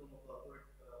user from a corporate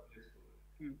Play Store.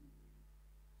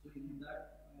 So in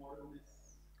that model,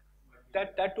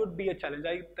 that would be a challenge.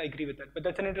 I agree with that, but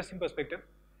that's an interesting perspective.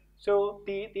 So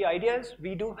the idea is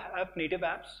we do have native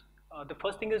apps. The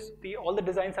first thing is all the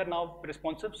designs are now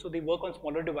responsive, so they work on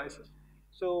smaller devices.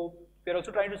 So we're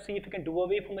also trying to see if we can do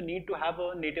away from the need to have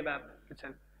a native app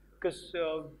itself, because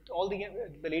all the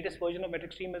latest version of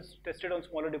metric stream is tested on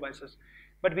smaller devices.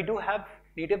 But we do have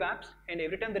native apps, and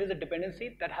every time there is a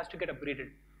dependency, that has to get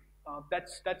upgraded.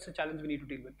 That's a challenge we need to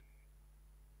deal with.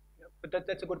 Yeah, but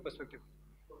that's a good perspective.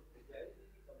 so Agile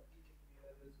is a company we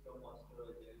have a Scrum Master,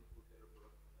 Agile Coach, and a product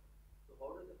owner. So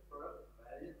how does the product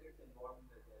manager get involved in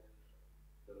the Agile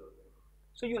development?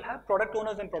 So you'll have product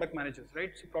owners and product managers,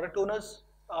 right? So product owners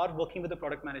are working with the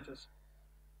product managers.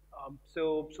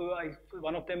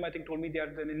 One of them I think told me they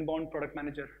are an inbound product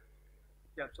manager.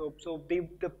 Yeah, so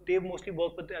they mostly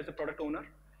work with as a product owner,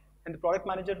 and the product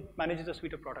manager manages a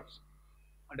suite of products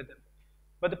under them.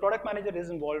 But the product manager is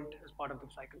involved as part of the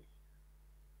cycle.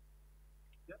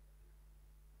 Yeah.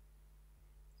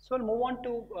 So I'll move on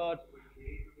to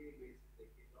Day-to-day basis, they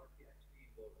cannot be actually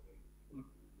involved.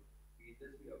 We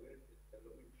just be aware of this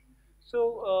development.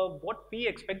 what we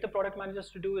expect the product managers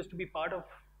to do is to be part of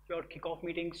your kickoff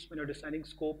meetings when you're deciding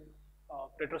scope,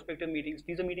 retrospective meetings.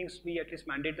 These are meetings we at least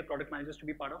mandate the product managers to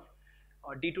be part of.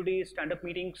 Day-to-day stand-up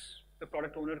meetings, the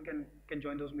product owner can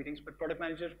join those meetings, but product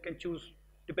manager can choose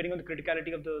depending on the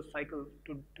criticality of the cycle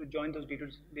to join those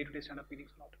day-to-day stand-up meetings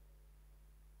or not.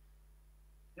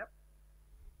 Yeah.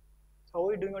 So how are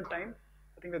we doing on time?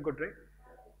 I think we're good, right?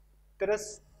 There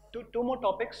is two more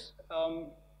topics.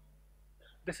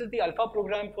 This is the alpha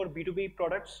program for B2B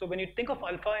products. So when you think of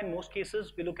alpha, in most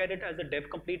cases, we look at it as a dev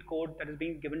complete code that is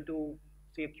being given to,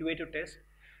 say, a QA to test.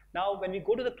 Now, when we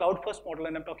go to the cloud first model,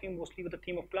 and I'm talking mostly with the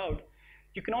theme of cloud,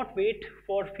 you cannot wait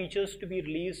for features to be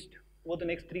released over the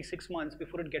next 3-6 months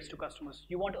before it gets to customers.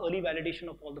 You want early validation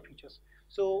of all the features.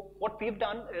 So what we've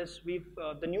done is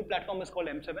the new platform is called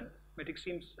M7, Metric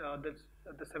Streams, the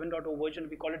 7.0 version,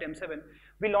 we call it M7.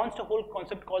 We launched a whole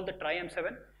concept called the Try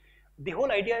M7. The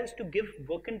whole idea is to give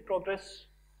work in progress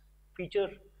feature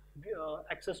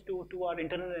access to our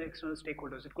internal and external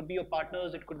stakeholders. It could be your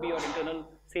partners, it could be your internal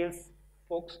sales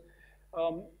folks.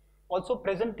 Also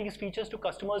present these features to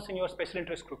customers in your special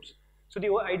interest groups. So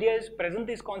the idea is present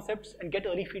these concepts and get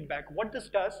early feedback. What this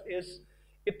does is,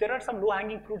 if there are some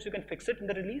low-hanging fruits, you can fix it in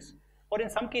the release, or in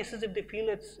some cases, if they feel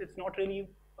it's not really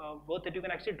worth it, you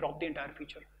can actually drop the entire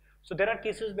feature. So there are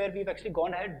cases where we've actually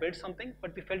gone ahead, built something,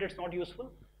 but we felt it's not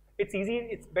useful. It's easy,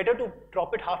 it's better to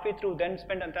drop it halfway through, then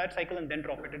spend the entire cycle and then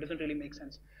drop it. It doesn't really make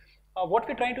sense. What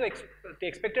we're trying to, the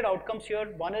expected outcomes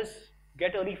here, one is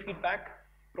get early feedback,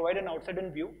 provide an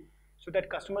outside-in view. so that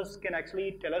customers can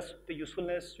actually tell us the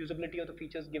usefulness, usability of the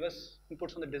features, give us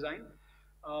inputs on the design.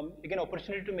 Again,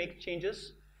 opportunity to make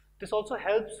changes. This also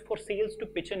helps for sales to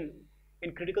pitch in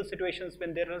critical situations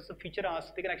when there is a feature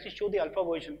asked, they can actually show the alpha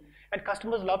version. And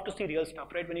customers love to see real stuff,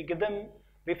 right? When you give them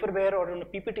vaporware or on a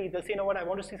PPT, they'll say, you know what, I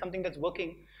want to see something that's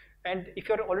working. And if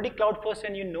you're already cloud first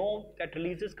and you know that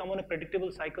releases come on a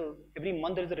predictable cycle, every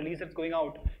month there is a release that's going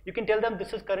out, you can tell them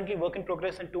this is currently work in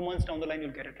progress and 2 months down the line you'll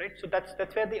get it, right? So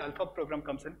that's where the alpha program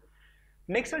comes in.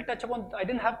 Next I'll touch upon, I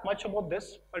didn't have much about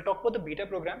this, I'll talk about the beta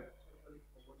program.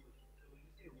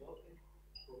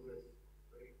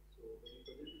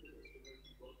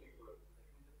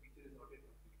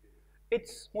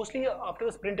 It's mostly after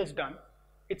the sprint is done.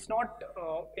 It's not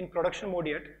in production mode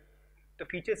yet. The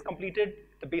feature is completed,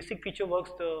 the basic feature works,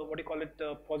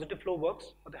 the positive flow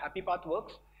works, or the happy path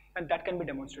works, and that can be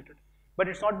demonstrated. But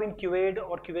it's not been QA'd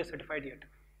or QA certified yet.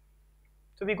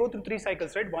 So we go through 3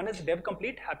 cycles, right? One is dev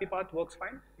complete, happy path works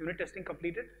fine, unit testing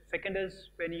completed. Second is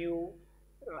when you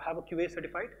have a QA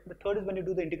certified. The third is when you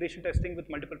do the integration testing with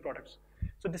multiple products.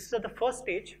 So this is at the first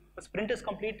stage, a sprint is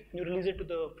complete, and you release it to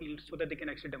the field so that they can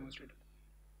actually demonstrate it.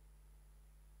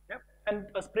 Yeah, and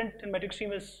a sprint in metric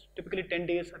stream is typically 10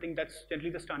 days. I think that's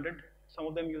generally the standard. Some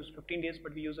of them use 15 days,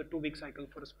 but we use a 2-week cycle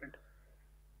for a sprint.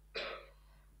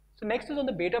 So next is on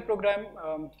the beta program.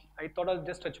 I thought I'll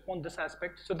just touch upon this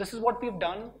aspect. So this is what we've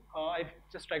done. I've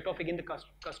just typed off again the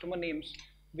customer names.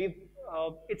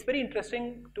 It's very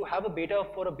interesting to have a beta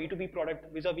for a B2B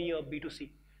product vis-a-vis a B2C.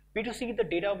 B2C, the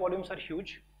data volumes are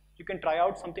huge. You can try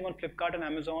out something on Flipkart and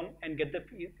Amazon and get the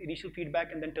initial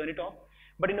feedback and then turn it off.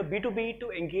 But in a B2B,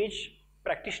 to engage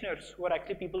practitioners who are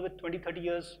actually people with 20, 30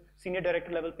 years, senior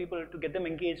director level people, to get them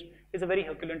engaged is a very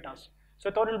Herculean task. So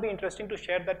I thought it'll be interesting to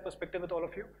share that perspective with all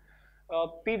of you.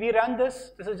 We ran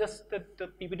this is just the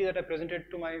PPT that I presented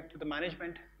to the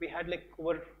management. We had like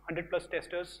over 100 plus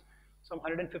testers, some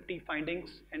 150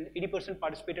 findings, and 80%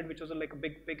 participated, which was like a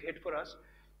big hit for us.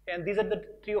 And these are the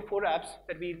 3 or 4 apps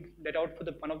that we let out for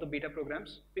one of the beta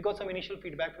programs. We got some initial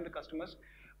feedback from the customers.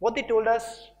 What they told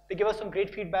us, they gave us some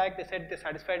great feedback. They said they're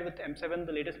satisfied with M7,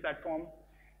 the latest platform.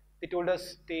 They told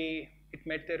us it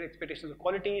met their expectations of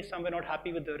quality. Some were not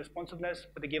happy with the responsiveness,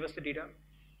 but they gave us the data.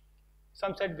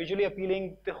 Some said visually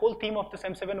appealing. The whole theme of this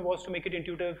M7 was to make it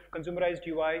intuitive, consumerized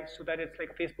UI, so that it's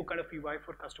like a Facebook kind of UI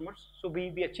for customers. So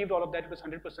we achieved all of that. It was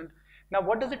 100%. Now,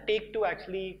 what does it take to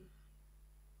actually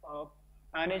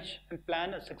manage and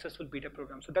plan a successful beta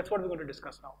program? So that's what we're going to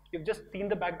discuss now. You've just seen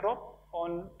the backdrop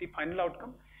on the final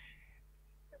outcome.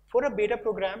 For a beta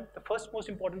program, the first most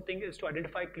important thing is to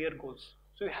identify clear goals.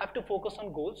 So you have to focus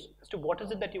on goals as to what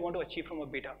is it that you want to achieve from a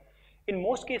beta. In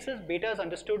most cases, beta is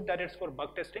understood that it's for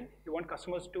bug testing. You want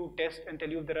customers to test and tell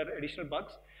you if there are additional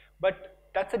bugs, but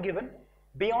that's a given.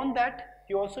 Beyond that,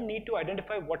 you also need to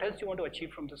identify what else you want to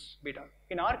achieve from this beta.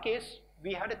 In our case,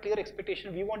 we had a clear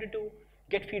expectation. We wanted to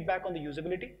get feedback on the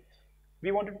usability.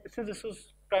 Since this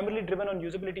was primarily driven on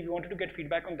usability, we wanted to get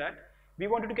feedback on that. We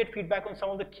wanted to get feedback on some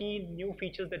of the key new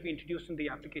features that we introduced in the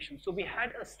application. So we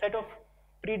had a set of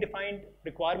predefined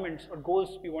requirements or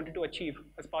goals we wanted to achieve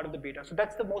as part of the beta. So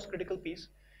that's the most critical piece.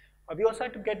 We also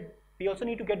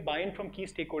need to get buy-in from key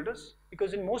stakeholders,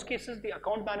 because in most cases, the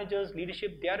account managers,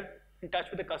 leadership, they are in touch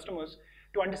with the customers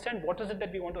to understand what is it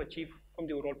that we want to achieve from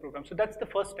the overall program. So that's the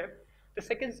first step. The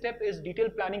second step is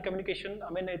detailed planning communication.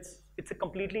 I mean, it's a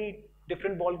completely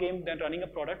different ball game than running a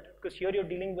product, because here you're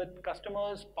dealing with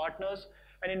customers, partners,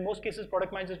 and in most cases,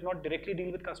 product managers do not directly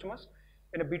deal with customers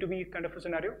in a B2B kind of a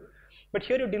scenario. But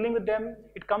here you're dealing with them.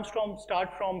 It comes start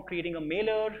from creating a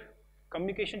mailer,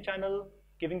 communication channel,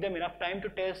 giving them enough time to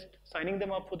test, signing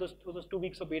them up for those 2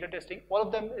 weeks of beta testing. All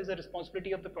of them is a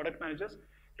responsibility of the product managers.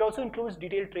 It also includes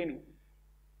detailed training.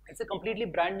 It's a completely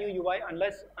brand new UI,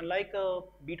 unlike a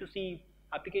B2C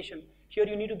application. Here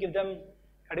you need to give them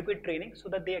adequate training so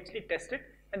that they actually test it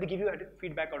and they give you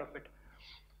feedback out of it.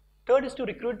 Third is to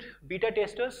recruit beta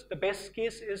testers. The best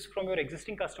case is from your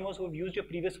existing customers who have used your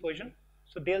previous version.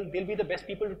 So they'll be the best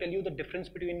people to tell you the difference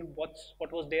between what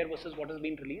was there versus what has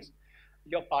been released.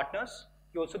 Your partners,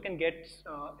 you also can get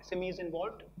SMEs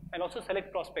involved, and also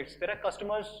select prospects. There are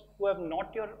customers who are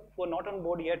not on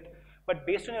board yet, but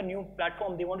based on your new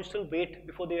platform, they want to still wait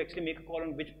before they actually make a call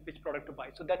on which product to buy.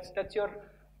 So that's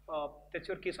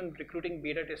your case on recruiting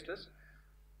beta testers.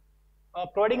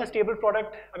 Providing a stable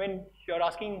product. I mean, you're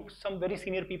asking some very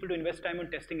senior people to invest time in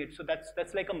testing it. So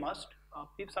that's like a must.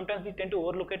 Sometimes we tend to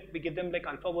overlook it. We give them like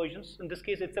alpha versions. In this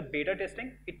case, it's a beta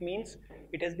testing. It means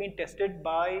it has been tested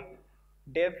by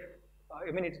dev.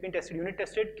 It's been tested, unit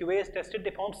tested, QA is tested.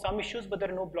 They found some issues, but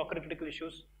there are no blocker critical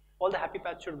issues. All the happy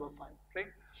paths should work fine, right?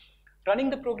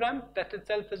 Running the program, that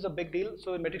itself is a big deal.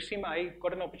 So in MetricStream, I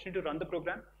got an opportunity to run the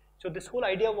program. So this whole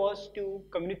idea was to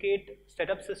communicate, set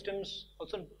up systems,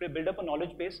 also build up a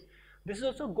knowledge base. This is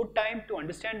also a good time to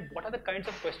understand what are the kinds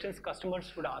of questions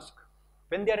customers would ask.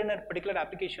 When they are in a particular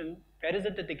application, where is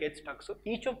it that they get stuck? So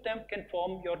each of them can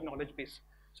form your knowledge base.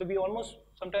 So we almost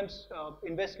sometimes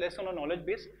invest less on a knowledge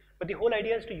base, but the whole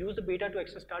idea is to use the beta to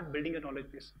actually start building a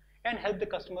knowledge base and help the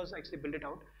customers actually build it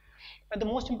out. And the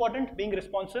most important, being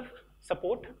responsive,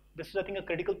 support. This is, I think, a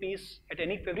critical piece. At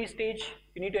every stage,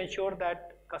 you need to ensure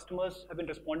that customers have been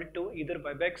responded to either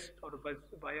by WebEx or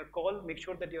via call. Make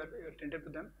sure that you're attentive to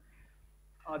them.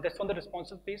 That's on the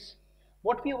responsive piece.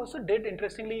 What we also did,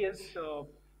 interestingly, is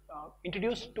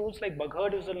introduce tools like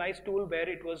BugHerd. It was a nice tool where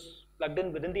it was plugged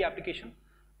in within the application.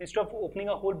 Instead of opening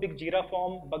a whole big Jira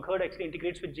form, BugHerd actually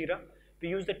integrates with Jira. We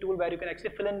use the tool where you can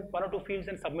actually fill in 1 or 2 fields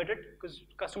and submit it, because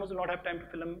customers will not have time to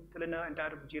fill in an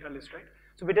entire Jira list, right?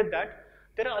 So we did that.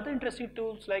 There are other interesting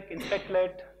tools like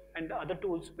InspectLet and other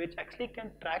tools which actually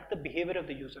can track the behavior of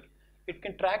the user. It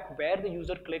can track where the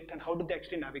user clicked and how did they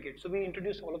actually navigate. So we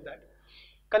introduced all of that.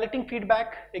 Collecting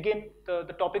feedback, again,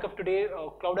 the topic of today,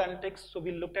 cloud analytics. So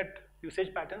we looked at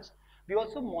usage patterns. We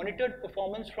also monitored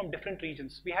performance from different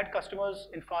regions. We had customers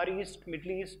in Far East,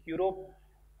 Middle East, Europe,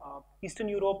 Eastern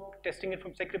Europe, testing it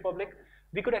from Czech Republic.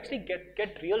 We could actually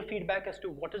get real feedback as to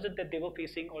what is it that they were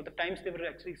facing or the times they were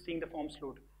actually seeing the forms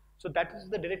load. So that is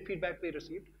the direct feedback we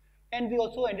received. And we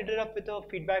also ended it up with a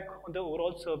feedback on the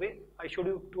overall survey. I showed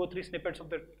you 2 or 3 snippets of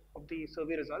the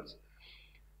survey results.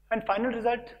 And final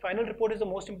report is the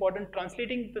most important,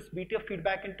 translating this beta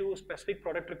feedback into specific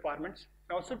product requirements,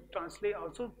 and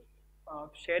also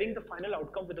sharing the final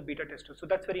outcome with the beta tester. So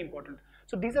that's very important.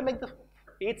 So these are like the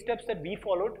 8 steps that we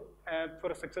followed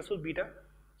for a successful beta.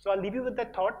 So I'll leave you with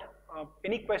that thought.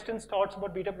 Any questions, thoughts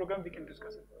about beta program, we can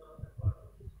discuss it.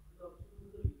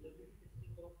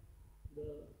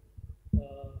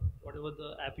 Whatever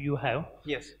the app you have.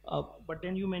 Yes. But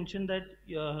then you mentioned that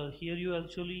here you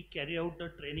actually carry out the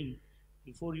training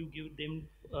before you give them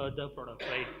the product,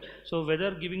 right? So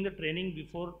whether giving the training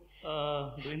before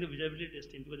doing the visibility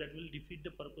testing, because that will defeat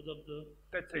the purpose of the.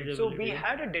 That's right. So we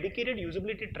had a dedicated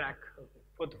usability track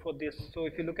for this. So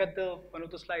if you look at one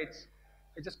of the slides,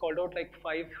 I just called out like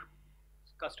 5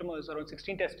 customers, around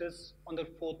 16 testers. On the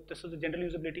 4th, this was the general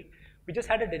usability. We just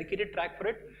had a dedicated track for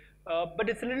it, but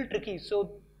it's a little tricky.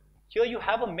 So here you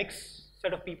have a mixed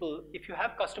set of people. If you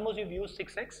have customers who've used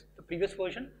 6x, the previous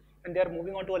version, and they are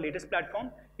moving on to a latest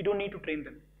platform, you don't need to train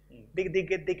them.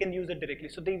 They can use it directly.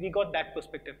 So we got that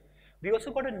perspective. We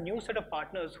also got a new set of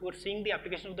partners who are seeing the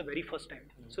application for the very first time.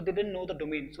 So they didn't know the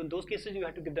domain. So in those cases, you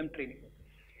had to give them training.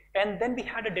 And then we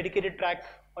had a dedicated track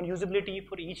on usability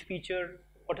for each feature.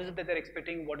 What is it that they're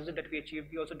expecting? What is it that we achieved?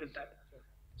 We also did that.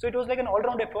 So it was like an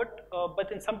all-round effort,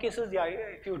 but in some cases, yeah,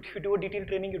 if you do a detailed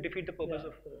training, you defeat the purpose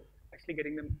of actually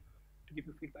getting them to give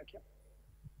you feedback. Yeah.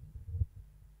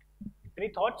 Any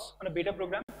thoughts on a beta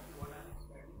program? What I'm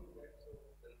expecting is that, so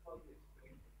that's how you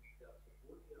explain the beta.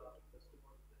 So both your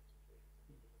customers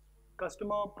and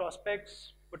Customer,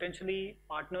 prospects, potentially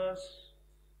partners.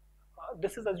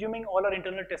 This is assuming all our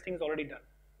internal testing is already done.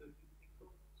 So if you think of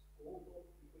scope of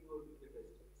people who are doing the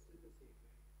testing, it's still the same,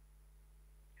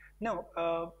 right?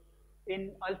 No,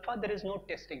 in alpha there is no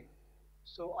testing.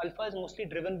 So alpha is mostly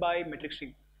driven by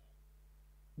MetricStream.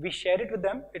 We share it with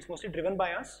them. It's mostly driven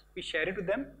by us. We share it with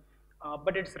them,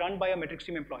 but it's run by a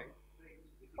MetricStream employee.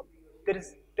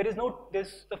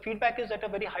 The feedback is at a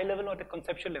very high level or at a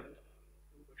conceptual level,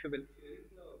 if you will.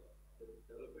 The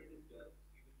development is done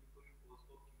even before you post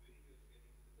for QA, you're sharing with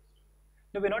the customer.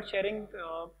 No, we're not sharing.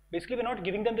 Basically, we're not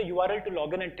giving them the URL to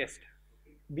log in and test.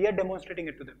 We are demonstrating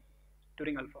it to them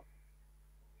during alpha.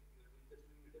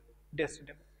 Test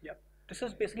demo. Yeah. This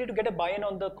is basically to get a buy-in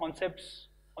on the concepts,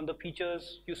 on the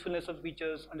features, usefulness of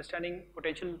features, understanding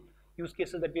potential use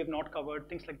cases that we have not covered,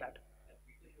 things like that.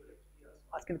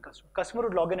 Asking the customer. Customer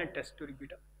would log in and test during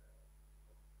beta.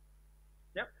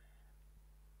 Yeah.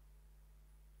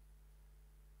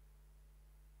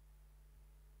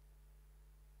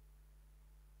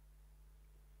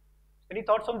 Any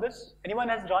thoughts on this? Anyone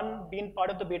has been part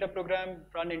of the beta program,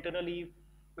 run internally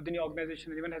within your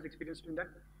organization? Anyone has experience doing that?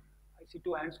 I see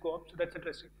 2 hands go up, so that's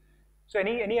interesting. So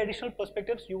any additional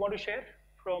perspectives you want to share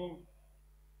from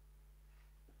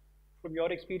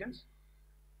your experience?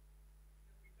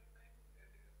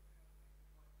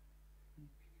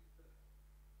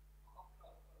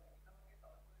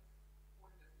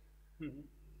 Mm-hmm.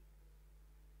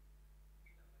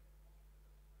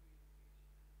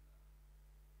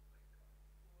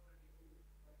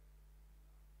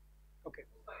 Okay.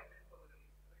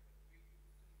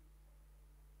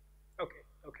 Okay.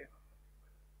 Okay.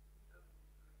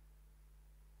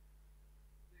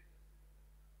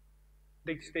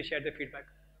 they shared their feedback.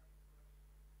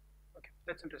 Okay,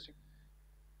 that's interesting.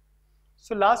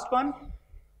 So last one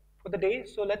for the day.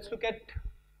 So let's look at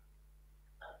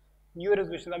New Year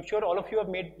resolutions. I'm sure all of you have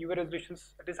made New Year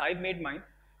resolutions. At least I've made mine.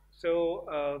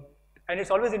 So, and it's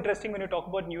always interesting when you talk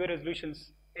about New Year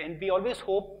resolutions. And we always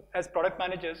hope as product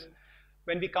managers,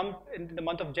 when we come in the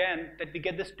month of Jan, that we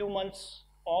get this 2 months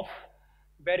off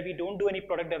where we don't do any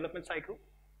product development cycle.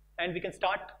 And we can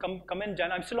start, come in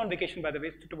Jan. I'm still on vacation, by the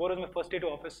way. So tomorrow is my first day to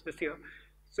office this year.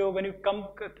 So when you come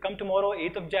tomorrow,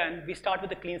 8th of Jan, we start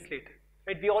with a clean slate.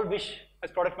 Right? We all wish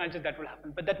as product managers that will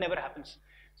happen, but that never happens.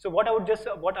 So what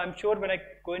I'm sure when I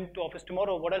go into office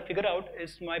tomorrow, what I'll figure out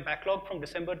is my backlog from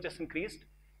December just increased.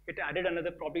 It added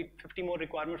another probably 50 more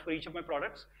requirements for each of my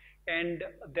products. And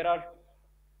there are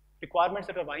requirements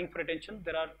that are vying for attention.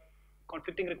 There are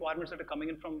conflicting requirements that are coming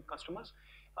in from customers.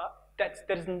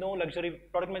 There is no luxury.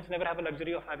 Product managers never have a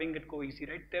luxury of having it go easy,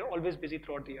 right? They're always busy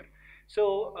throughout the year.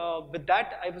 So with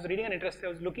that, I was reading I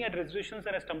was looking at resolutions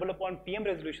and I stumbled upon PM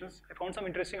resolutions. I found some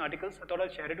interesting articles. I thought I'll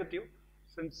share it with you.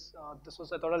 Since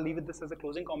I thought I'll leave this as a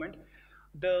closing comment.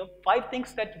 The 5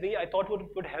 things that I thought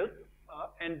would help,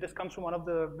 and this comes from one of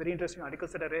the very interesting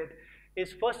articles that I read,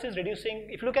 is first is reducing,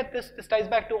 if you look at this ties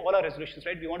back to all our resolutions,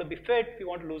 right? We want to be fit, we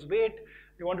want to lose weight,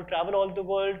 we want to travel all the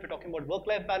world, we're talking about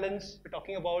work-life balance, we're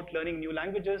talking about learning new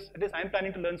languages. At least I'm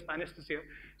planning to learn Spanish this year.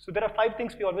 So there are 5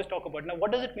 things we always talk about. Now,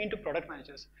 what does it mean to product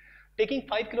managers? Taking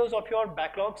 5 kilos off your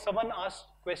backlog, someone asked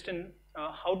question,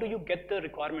 how do you get the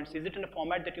requirements? Is it in a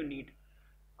format that you need?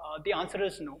 The answer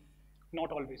is no,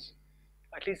 not always.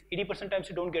 At least 80% times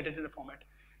you don't get it in a format.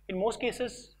 In most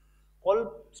cases,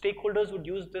 all stakeholders would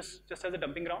use this just as a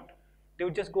dumping ground. They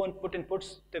would just go and put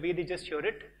inputs the way they just hear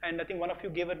it. And I think one of you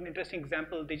gave an interesting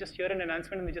example. They just hear an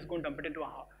announcement and they just go and dump it into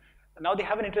AHA. Now they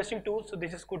have an interesting tool, so they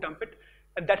just go dump it.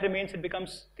 And that remains, it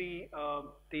becomes the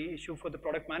issue for the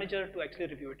product manager to actually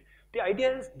review it. The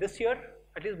idea is this year,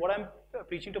 at least what I'm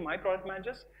preaching to my product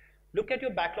managers, look at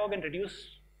your backlog and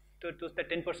reduce to the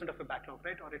 10% of your backlog,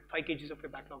 right, or 5 kgs of your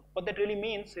backlog. What that really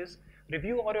means is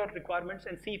review all your requirements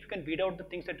and see if you can weed out the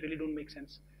things that really don't make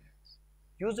sense.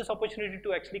 Use this opportunity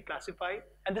to actually classify,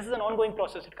 and this is an ongoing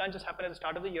process. It can't just happen at the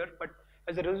start of the year, but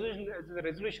as a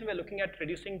resolution, we're looking at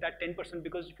reducing that 10%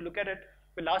 because if you look at it,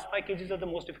 the last 5 kgs are the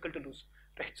most difficult to lose,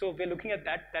 right? So we're looking at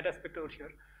that aspect over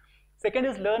here. Second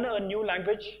is learn a new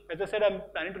language. As I said, I'm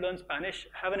planning to learn Spanish.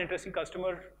 I have an interesting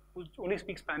customer who only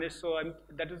speaks Spanish, so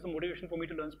that is the motivation for me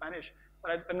to learn Spanish.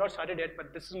 But I'm not started yet,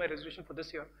 but this is my resolution for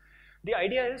this year. The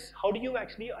idea is, how do you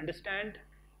actually understand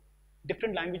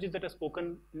different languages that are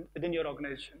spoken within your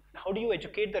organization? How do you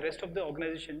educate the rest of the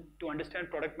organization to understand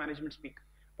product management speak?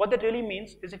 What that really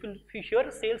means is if you hear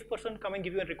a salesperson come and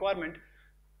give you a requirement,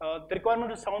 the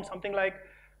requirement will sound something like,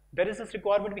 there is this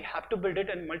requirement, we have to build it,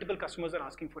 and multiple customers are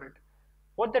asking for it.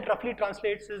 What that roughly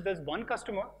translates is there's one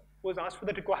customer who has asked for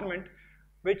the requirement,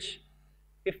 which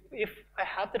if I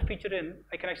have that feature in,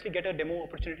 I can actually get a demo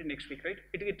opportunity next week, right?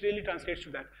 It really translates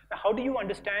to that. Now, how do you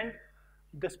understand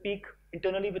the speak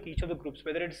internally with each of the groups,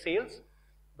 whether it's sales,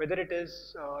 whether it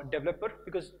is developer,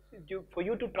 because for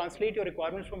you to translate your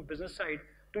requirements from business side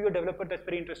to your developer, that's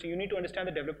very interesting. You need to understand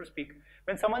the developer speak.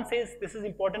 When someone says this is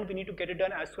important, we need to get it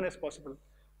done as soon as possible.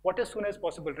 What is soon as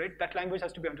possible, right? That language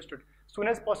has to be understood. Soon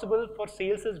as possible for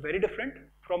sales is very different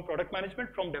from product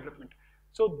management, from development.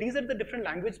 So these are the different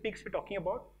language speaks we're talking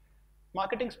about.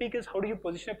 Marketing speak is how do you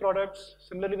position your products.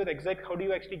 Similarly with exec, how do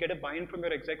you actually get a buy-in from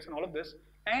your execs and all of this,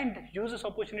 and use this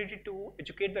opportunity to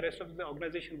educate the rest of the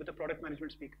organization with the product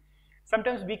management speak.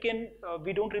 Sometimes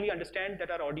we don't really understand that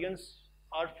our audience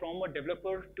are from a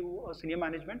developer to a senior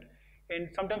management, and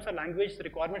sometimes our language, the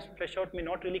requirements we flesh out may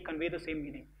not really convey the same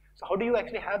meaning. So how do you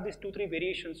actually have these 2-3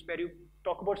 variations where you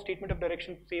talk about statement of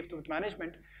direction saved with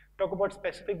management, talk about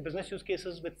specific business use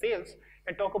cases with sales,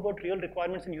 and talk about real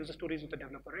requirements and user stories with the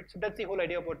developer, right? So that's the whole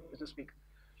idea about business speak.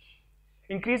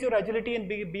 Increase your agility and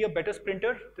be a better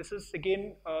sprinter. This is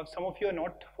again, some of you are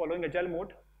not following agile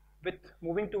mode. With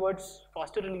moving towards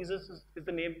faster releases is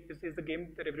the game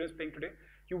that everyone's playing today.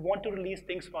 You want to release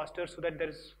things faster so that there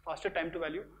is faster time to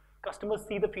value. Customers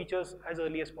see the features as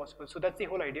early as possible. So that's the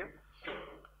whole idea.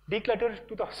 Declutter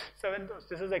 2007,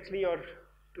 this is actually your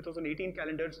 2018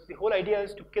 calendars. The whole idea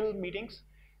is to kill meetings.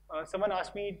 Someone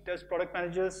asked me, does product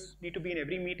managers need to be in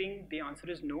every meeting? The answer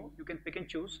is no, you can pick and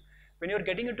choose. When you're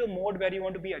getting into a mode where you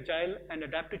want to be agile and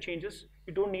adapt to changes,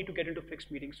 you don't need to get into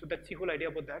fixed meetings. So that's the whole idea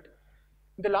about that.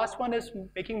 The last one is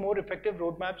making more effective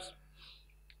roadmaps.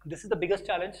 This is the biggest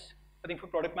challenge, I think, for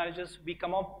product managers. We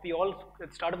all, at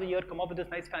the start of the year, come up with this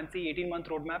nice fancy 18-month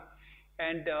roadmap.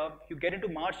 and you get into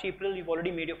March, April, you've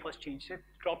already made your first change. It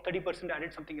dropped 30%,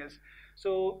 added something else.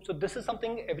 So this is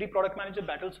something every product manager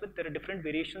battles with. There are different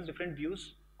variations, different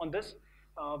views on this.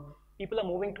 People are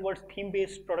moving towards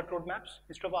theme-based product roadmaps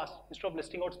instead of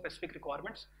listing out specific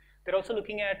requirements. They're also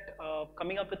looking at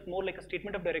coming up with more like a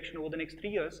statement of direction over the next 3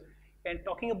 years and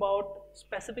talking about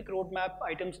specific roadmap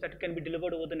items that can be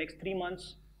delivered over the next 3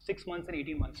 months, 6 months, and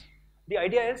 18 months. The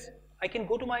idea is I can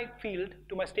go to my field,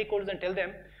 to my stakeholders and tell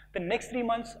them the next 3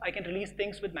 months I can release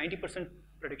things with 90%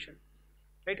 prediction,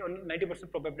 right, or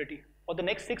 90% probability. Or the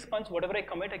next 6 months, whatever I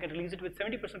commit, I can release it with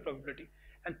 70% probability.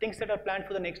 And things that are planned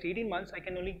for the next 18 months, I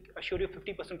can only assure you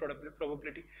 50%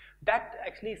 probability. That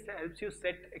actually helps you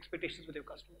set expectations with your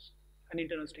customers and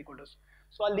internal stakeholders.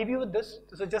 So I'll leave you with this.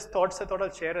 These are just thoughts I thought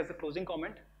I'll share as a closing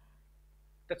comment.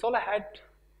 That's all I had.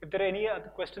 If there are any other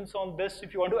questions on this,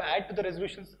 if you want to add to the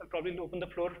resolutions, I'll probably open the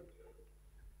floor.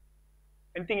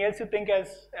 Anything else you think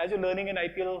as you're learning in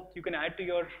IPL, you can add to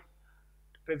your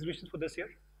resolutions for this year?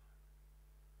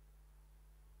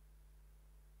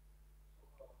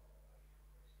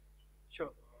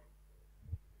 Sure.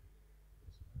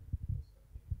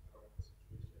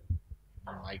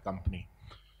 My company.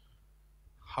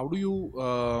 How do you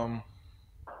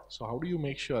how do you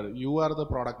make sure you are the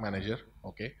product manager?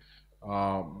 Okay,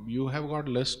 you have got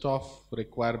list of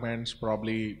requirements,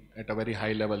 probably at a very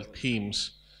high level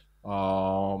themes.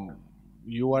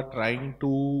 You are trying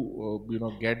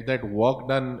to get that work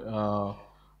done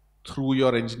through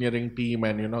your engineering team,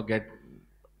 and get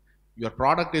your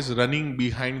product is running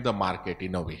behind the market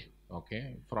in a way.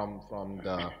 Okay, from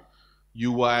the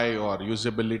UI or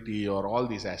usability or all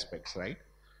these aspects, right?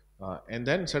 And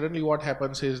then suddenly what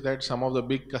happens is that some of the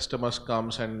big customers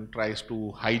comes and tries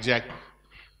to hijack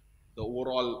the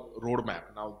overall roadmap.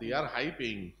 Now they are high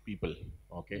paying people,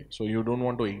 okay, so you don't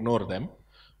want to ignore them.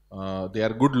 They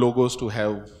are good logos to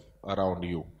have around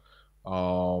you.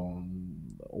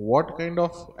 What kind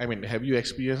of, I mean, have you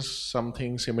experienced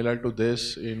something similar to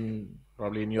this in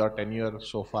probably in your tenure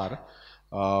so far?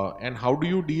 And how do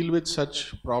you deal with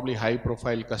such probably high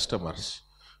profile customers?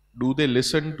 Do they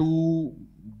listen to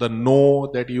the no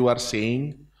that you are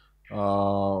saying?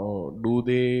 Do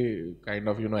they kind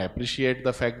of appreciate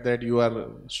the fact that you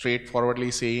are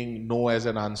straightforwardly saying no as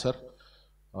an answer?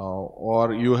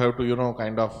 Or you have to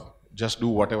kind of just do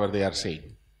whatever they are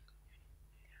saying?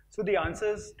 So the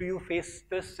answer is, do you face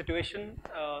this situation?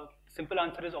 Simple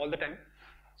answer is all the time.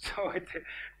 So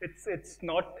it's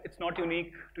not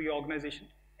unique to your organization,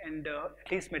 and at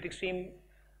least MetricStream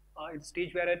is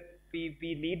stage where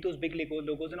we need those big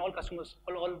logos, and all customers,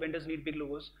 all vendors need big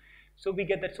logos. So we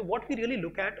get that. So what we really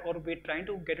look at, or we're trying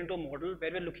to get into a model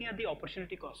where we're looking at the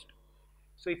opportunity cost.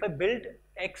 So if I build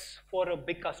X for a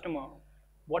big customer,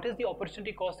 what is the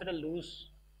opportunity cost that I'll lose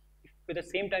with the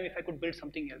same time if I could build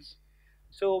something else?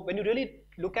 So when you really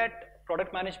look at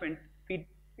product management, if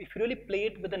you really play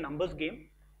it with the numbers game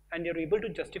and you're able to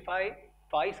justify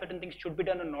why certain things should be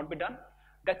done or not be done,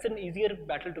 that's an easier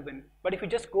battle to win. But if you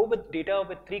just go with data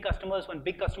with 3 customers, one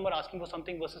big customer asking for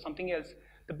something versus something else,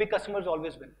 the big customers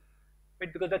always win.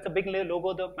 Right? Because that's a big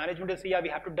logo, the management will say, yeah, we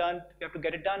have to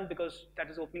get it done because that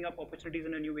is opening up opportunities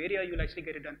in a new area, you'll actually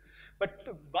get it done. But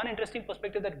one interesting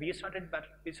perspective that we started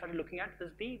looking at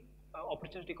is the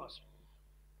opportunity cost.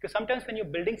 Because sometimes when you're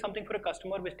building something for a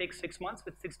customer which takes 6 months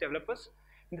with 6 developers,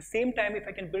 in the same time if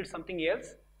I can build something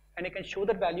else and I can show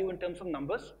that value in terms of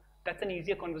numbers, that's an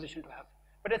easier conversation to have.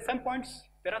 But at some points,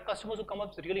 there are customers who come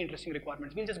up with really interesting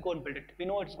requirements. We'll just go and build it. We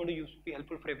know it's going to be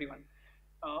helpful for everyone.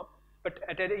 But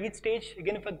at each stage,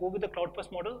 again, if I go with the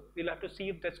cloud-first model, we'll have to see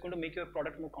if that's going to make your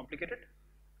product more complicated.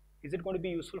 Is it going to be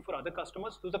useful for other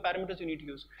customers? Those are parameters you need to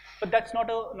use. But that's not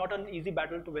an easy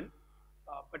battle to win.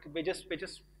 But we're just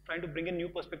trying to bring in new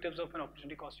perspectives of an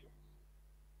opportunity cost here.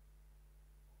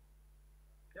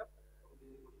 Yep.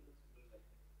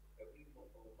 Every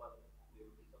month, there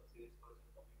will be some salesperson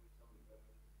coming with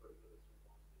some requirements for particular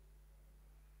response.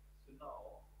 So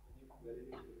now, when you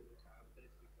validate whether you have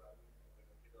this requirement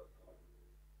implemented or not,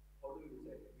 how do you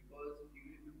decide? Because even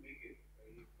if you make it,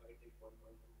 right, it might take 1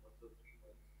 month, 2 months, or 3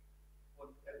 months. For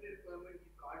every requirement,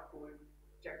 you can't go and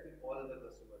check with all other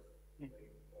customers. Right?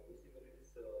 Obviously, when it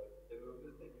is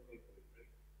deliverables, then you make it, right?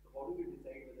 So how do we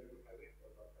decide whether to have it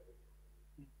or not have it?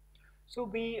 So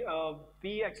we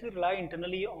actually rely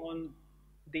internally on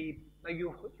the, like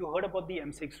you heard about the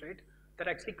M6, right? That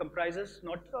actually comprises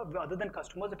not other than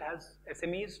customers, it has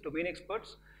SMEs, domain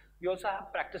experts. We also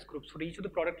have practice groups. For each of the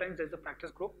product lines, there's a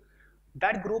practice group.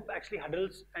 That group actually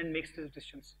huddles and makes the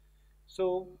decisions.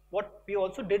 So what we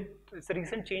also did, it's a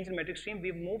recent change in MetricStream,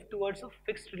 we've moved towards a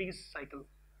fixed release cycle.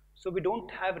 So we don't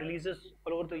have releases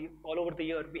all over the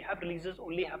year. We have releases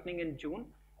only happening in June,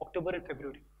 October, and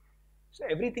February. So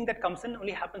everything that comes in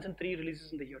only happens in 3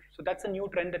 releases in the year. So that's a new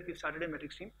trend that we've started in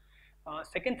MetricStream.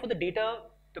 Second, for the data,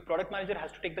 the product manager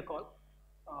has to take the call.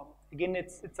 Again,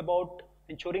 it's about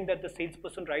ensuring that the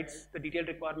salesperson writes the detailed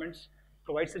requirements,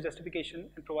 provides the justification,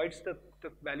 and provides the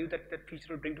value that that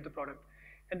feature will bring to the product.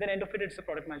 And then end of it, it's a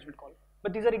product management call.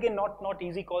 But these are again not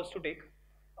easy calls to take.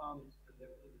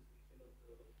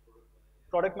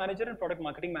 Product manager and product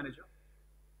marketing manager.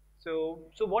 So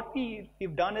what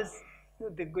we've done is,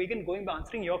 again going by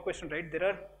answering your question, right?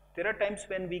 There are times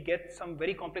when we get some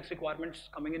very complex requirements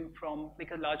coming in from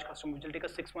like a large customer, which will take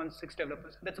us 6 months, 6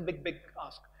 developers. That's a big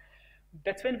ask.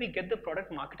 That's when we get the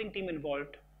product marketing team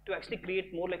involved to actually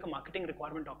create more like a marketing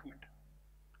requirement document.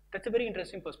 That's a very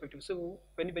interesting perspective. So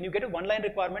when you get a one-line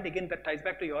requirement, again that ties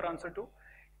back to your answer too.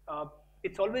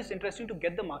 It's always interesting to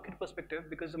get the market perspective,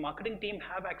 because the marketing team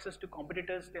have access to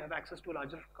competitors, they have access to a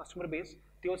larger customer base,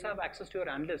 they also have access to your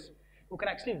analysts who can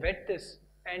actually vet this.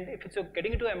 And if it's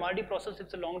getting into an MRD process,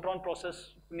 it's a long drawn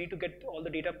process. You need to get all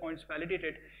the data points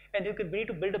validated, and we need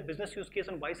to build a business use case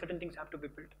on why certain things have to be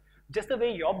built. Just the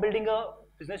way you're building a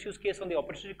business use case on the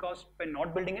opportunity cost by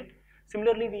not building it,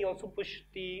 similarly we also push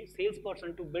the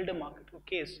salesperson to build a market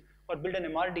case or build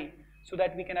an MRD, so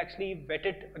that we can actually vet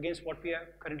it against what we are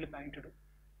currently planning to do.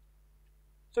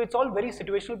 So it's all very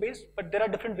situational based, but there are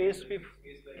different ways,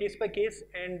 case by case,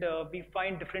 and we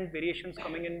find different variations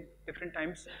coming in different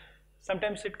times.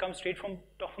 Sometimes it comes straight from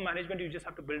top of management, you just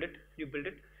have to build it, you build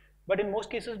it. But in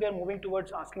most cases, we are moving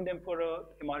towards asking them for a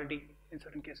MRD in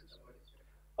certain cases.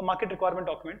 A market requirement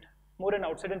document, more an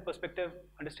outside-in perspective,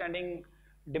 understanding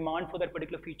demand for that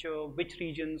particular feature, which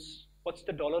regions, what's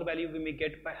the dollar value we may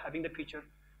get by having the feature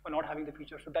or not having the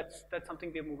feature. So that's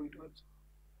something we are moving towards.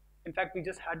 In fact, we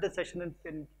just had the session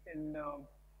in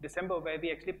December where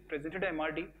we actually presented an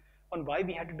MRD on why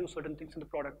we had to do certain things in the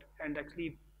product and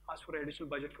actually asked for an additional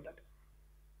budget for that.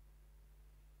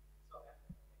 So I have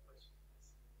a question.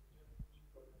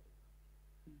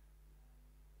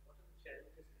 What are the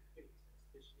challenges you face,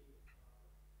 especially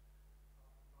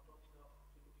not only the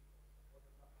opportunity cost, but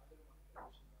what are the other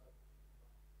motivations that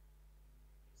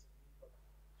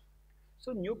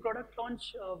So new product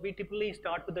launch, we typically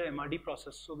start with the MRD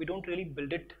process. So we don't really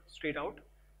build it straight out.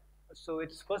 So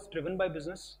it's first driven by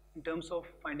business in terms of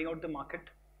finding out the market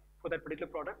for that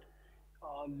particular product.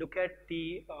 Look at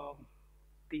the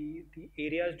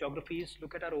areas, geographies,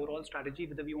 look at our overall strategy,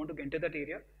 whether we want to enter that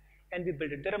area, and we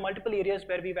build it. There are multiple areas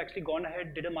where we've actually gone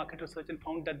ahead, did a market research and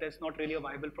found that there's not really a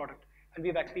viable product, and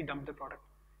we've actually dumped the product.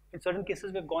 In certain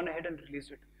cases, we've gone ahead and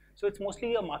released it. So it's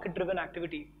mostly a market-driven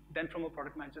activity than from a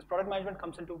product manager. Product management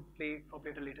comes into play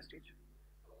probably at a later stage.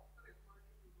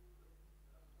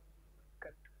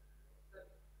 Correct.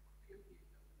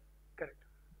 Correct.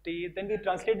 Then we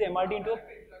translate the MRD into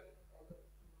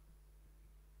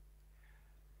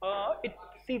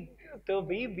see, the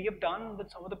way we have done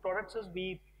with some of the products is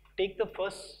we take the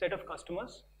first set of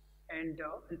customers and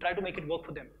try to make it work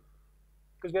for them.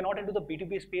 Because we're not into the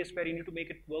B2B space where you need to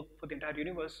make it work for the entire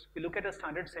universe. We look at a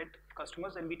standard set of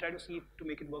customers and we try to see to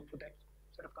make it work for that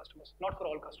set of customers, not for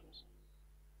all customers.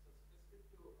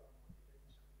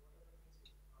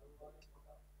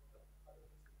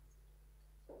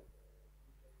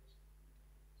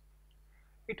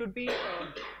 It would be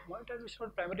monetization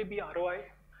would primarily be ROI.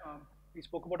 We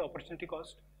spoke about opportunity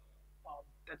cost.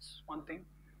 That's one thing.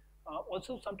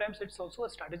 Also, sometimes it's also a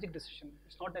strategic decision.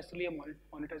 It's not necessarily a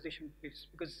monetization piece,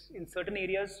 because in certain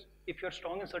areas, if you're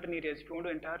strong in certain areas, if you want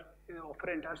to offer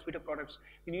an entire suite of products,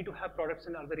 you need to have products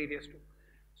in other areas too.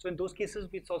 So in those cases,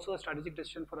 it's also a strategic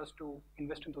decision for us to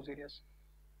invest in those areas.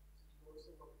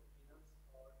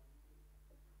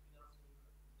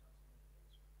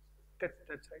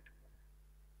 That's right.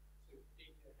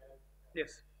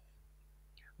 Yes.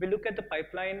 We look at the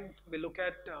pipeline, we look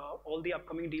at all the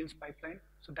upcoming deals pipeline,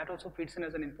 so that also fits in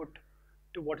as an input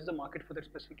to what is the market for that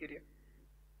specific area.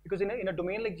 Because in a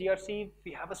domain like GRC,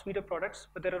 we have a suite of products,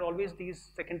 but there are always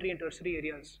these secondary and tertiary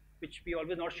areas, which we are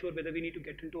always not sure whether we need to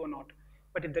get into or not.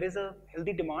 But if there is a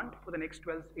healthy demand for the next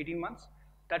 12, 18 months,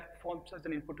 that forms as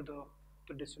an input to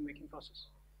the decision-making process.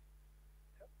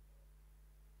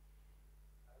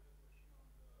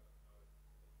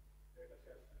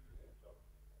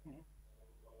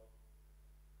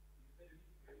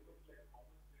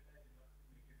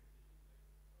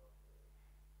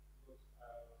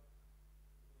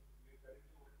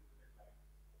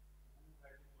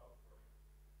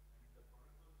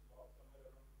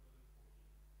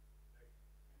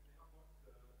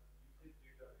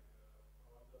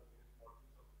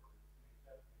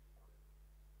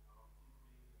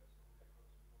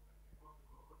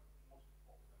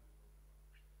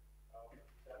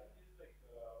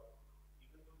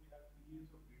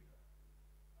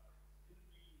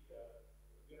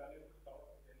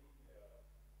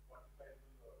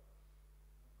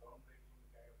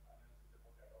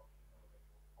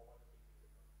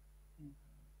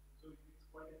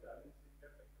 quite a balance in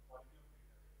that, like the quality of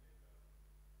data.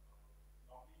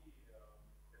 Normally,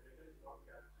 the data is not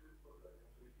captured for the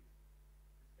employees.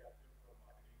 It's captured for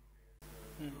marketing, sales,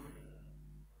 putting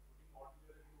all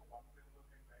together into one framework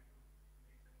and trying to make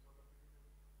sense of everything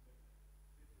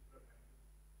is difficult time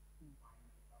to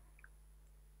find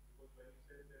because when you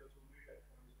say there are so many touch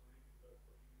points, so many people are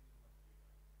putting in so much data.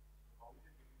 So how is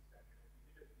it getting standardized?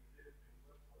 Is there a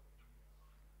framework for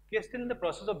We are still in the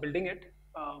process of building it,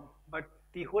 but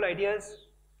the whole idea is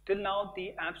till now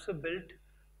the apps were built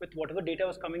with whatever data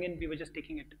was coming in, we were just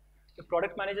taking it. The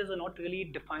product managers are not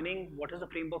really defining what is the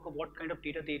framework of what kind of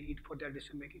data they need for their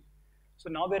decision making. So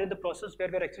now we're in the process where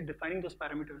we're actually defining those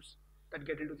parameters that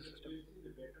get into the system.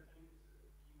 the data science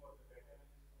team or the data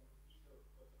analyst who would be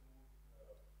the person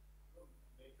who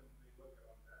make some framework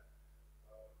around that.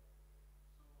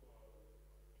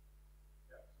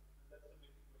 Yeah, so that's a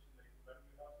basic question. Like when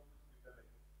we have so much data,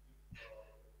 like if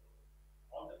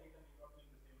all the data may not be in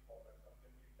the same format, some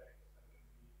can be text, some can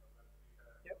be web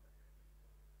data. Yep.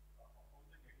 How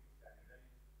is it getting standardized,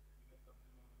 even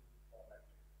consumable format?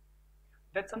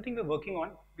 That's something we're working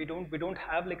on. We don't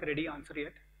have like a ready answer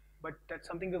yet, but that's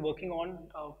something we're working on.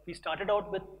 We started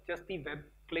out with just the web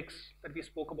clicks that we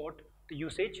spoke about, the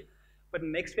usage, but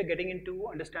next we're getting into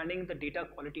understanding the data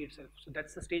quality itself. So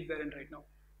that's the stage we're in right now.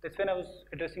 That's when I was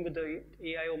addressing with the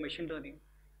AI or machine learning,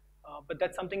 but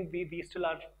that's something we still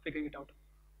are figuring it out.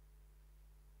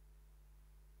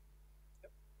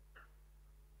 Yep.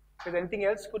 Is there anything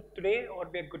else for today, or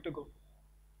we're good to go?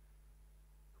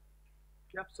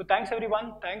 Yeah, so thanks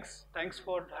everyone. Thanks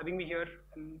for having me here,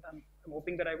 and I'm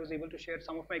hoping that I was able to share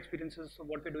some of my experiences of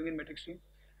what we're doing in MetricStream.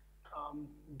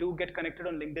 Do get connected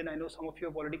on LinkedIn. I know some of you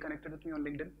have already connected with me on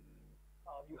LinkedIn.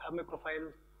 You have my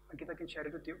profile. Ankita can share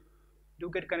it with you. Do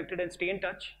get connected and stay in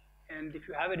touch. And if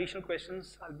you have additional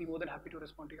questions, I'll be more than happy to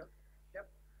respond to you. Yep.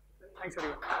 Thanks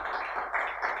everyone.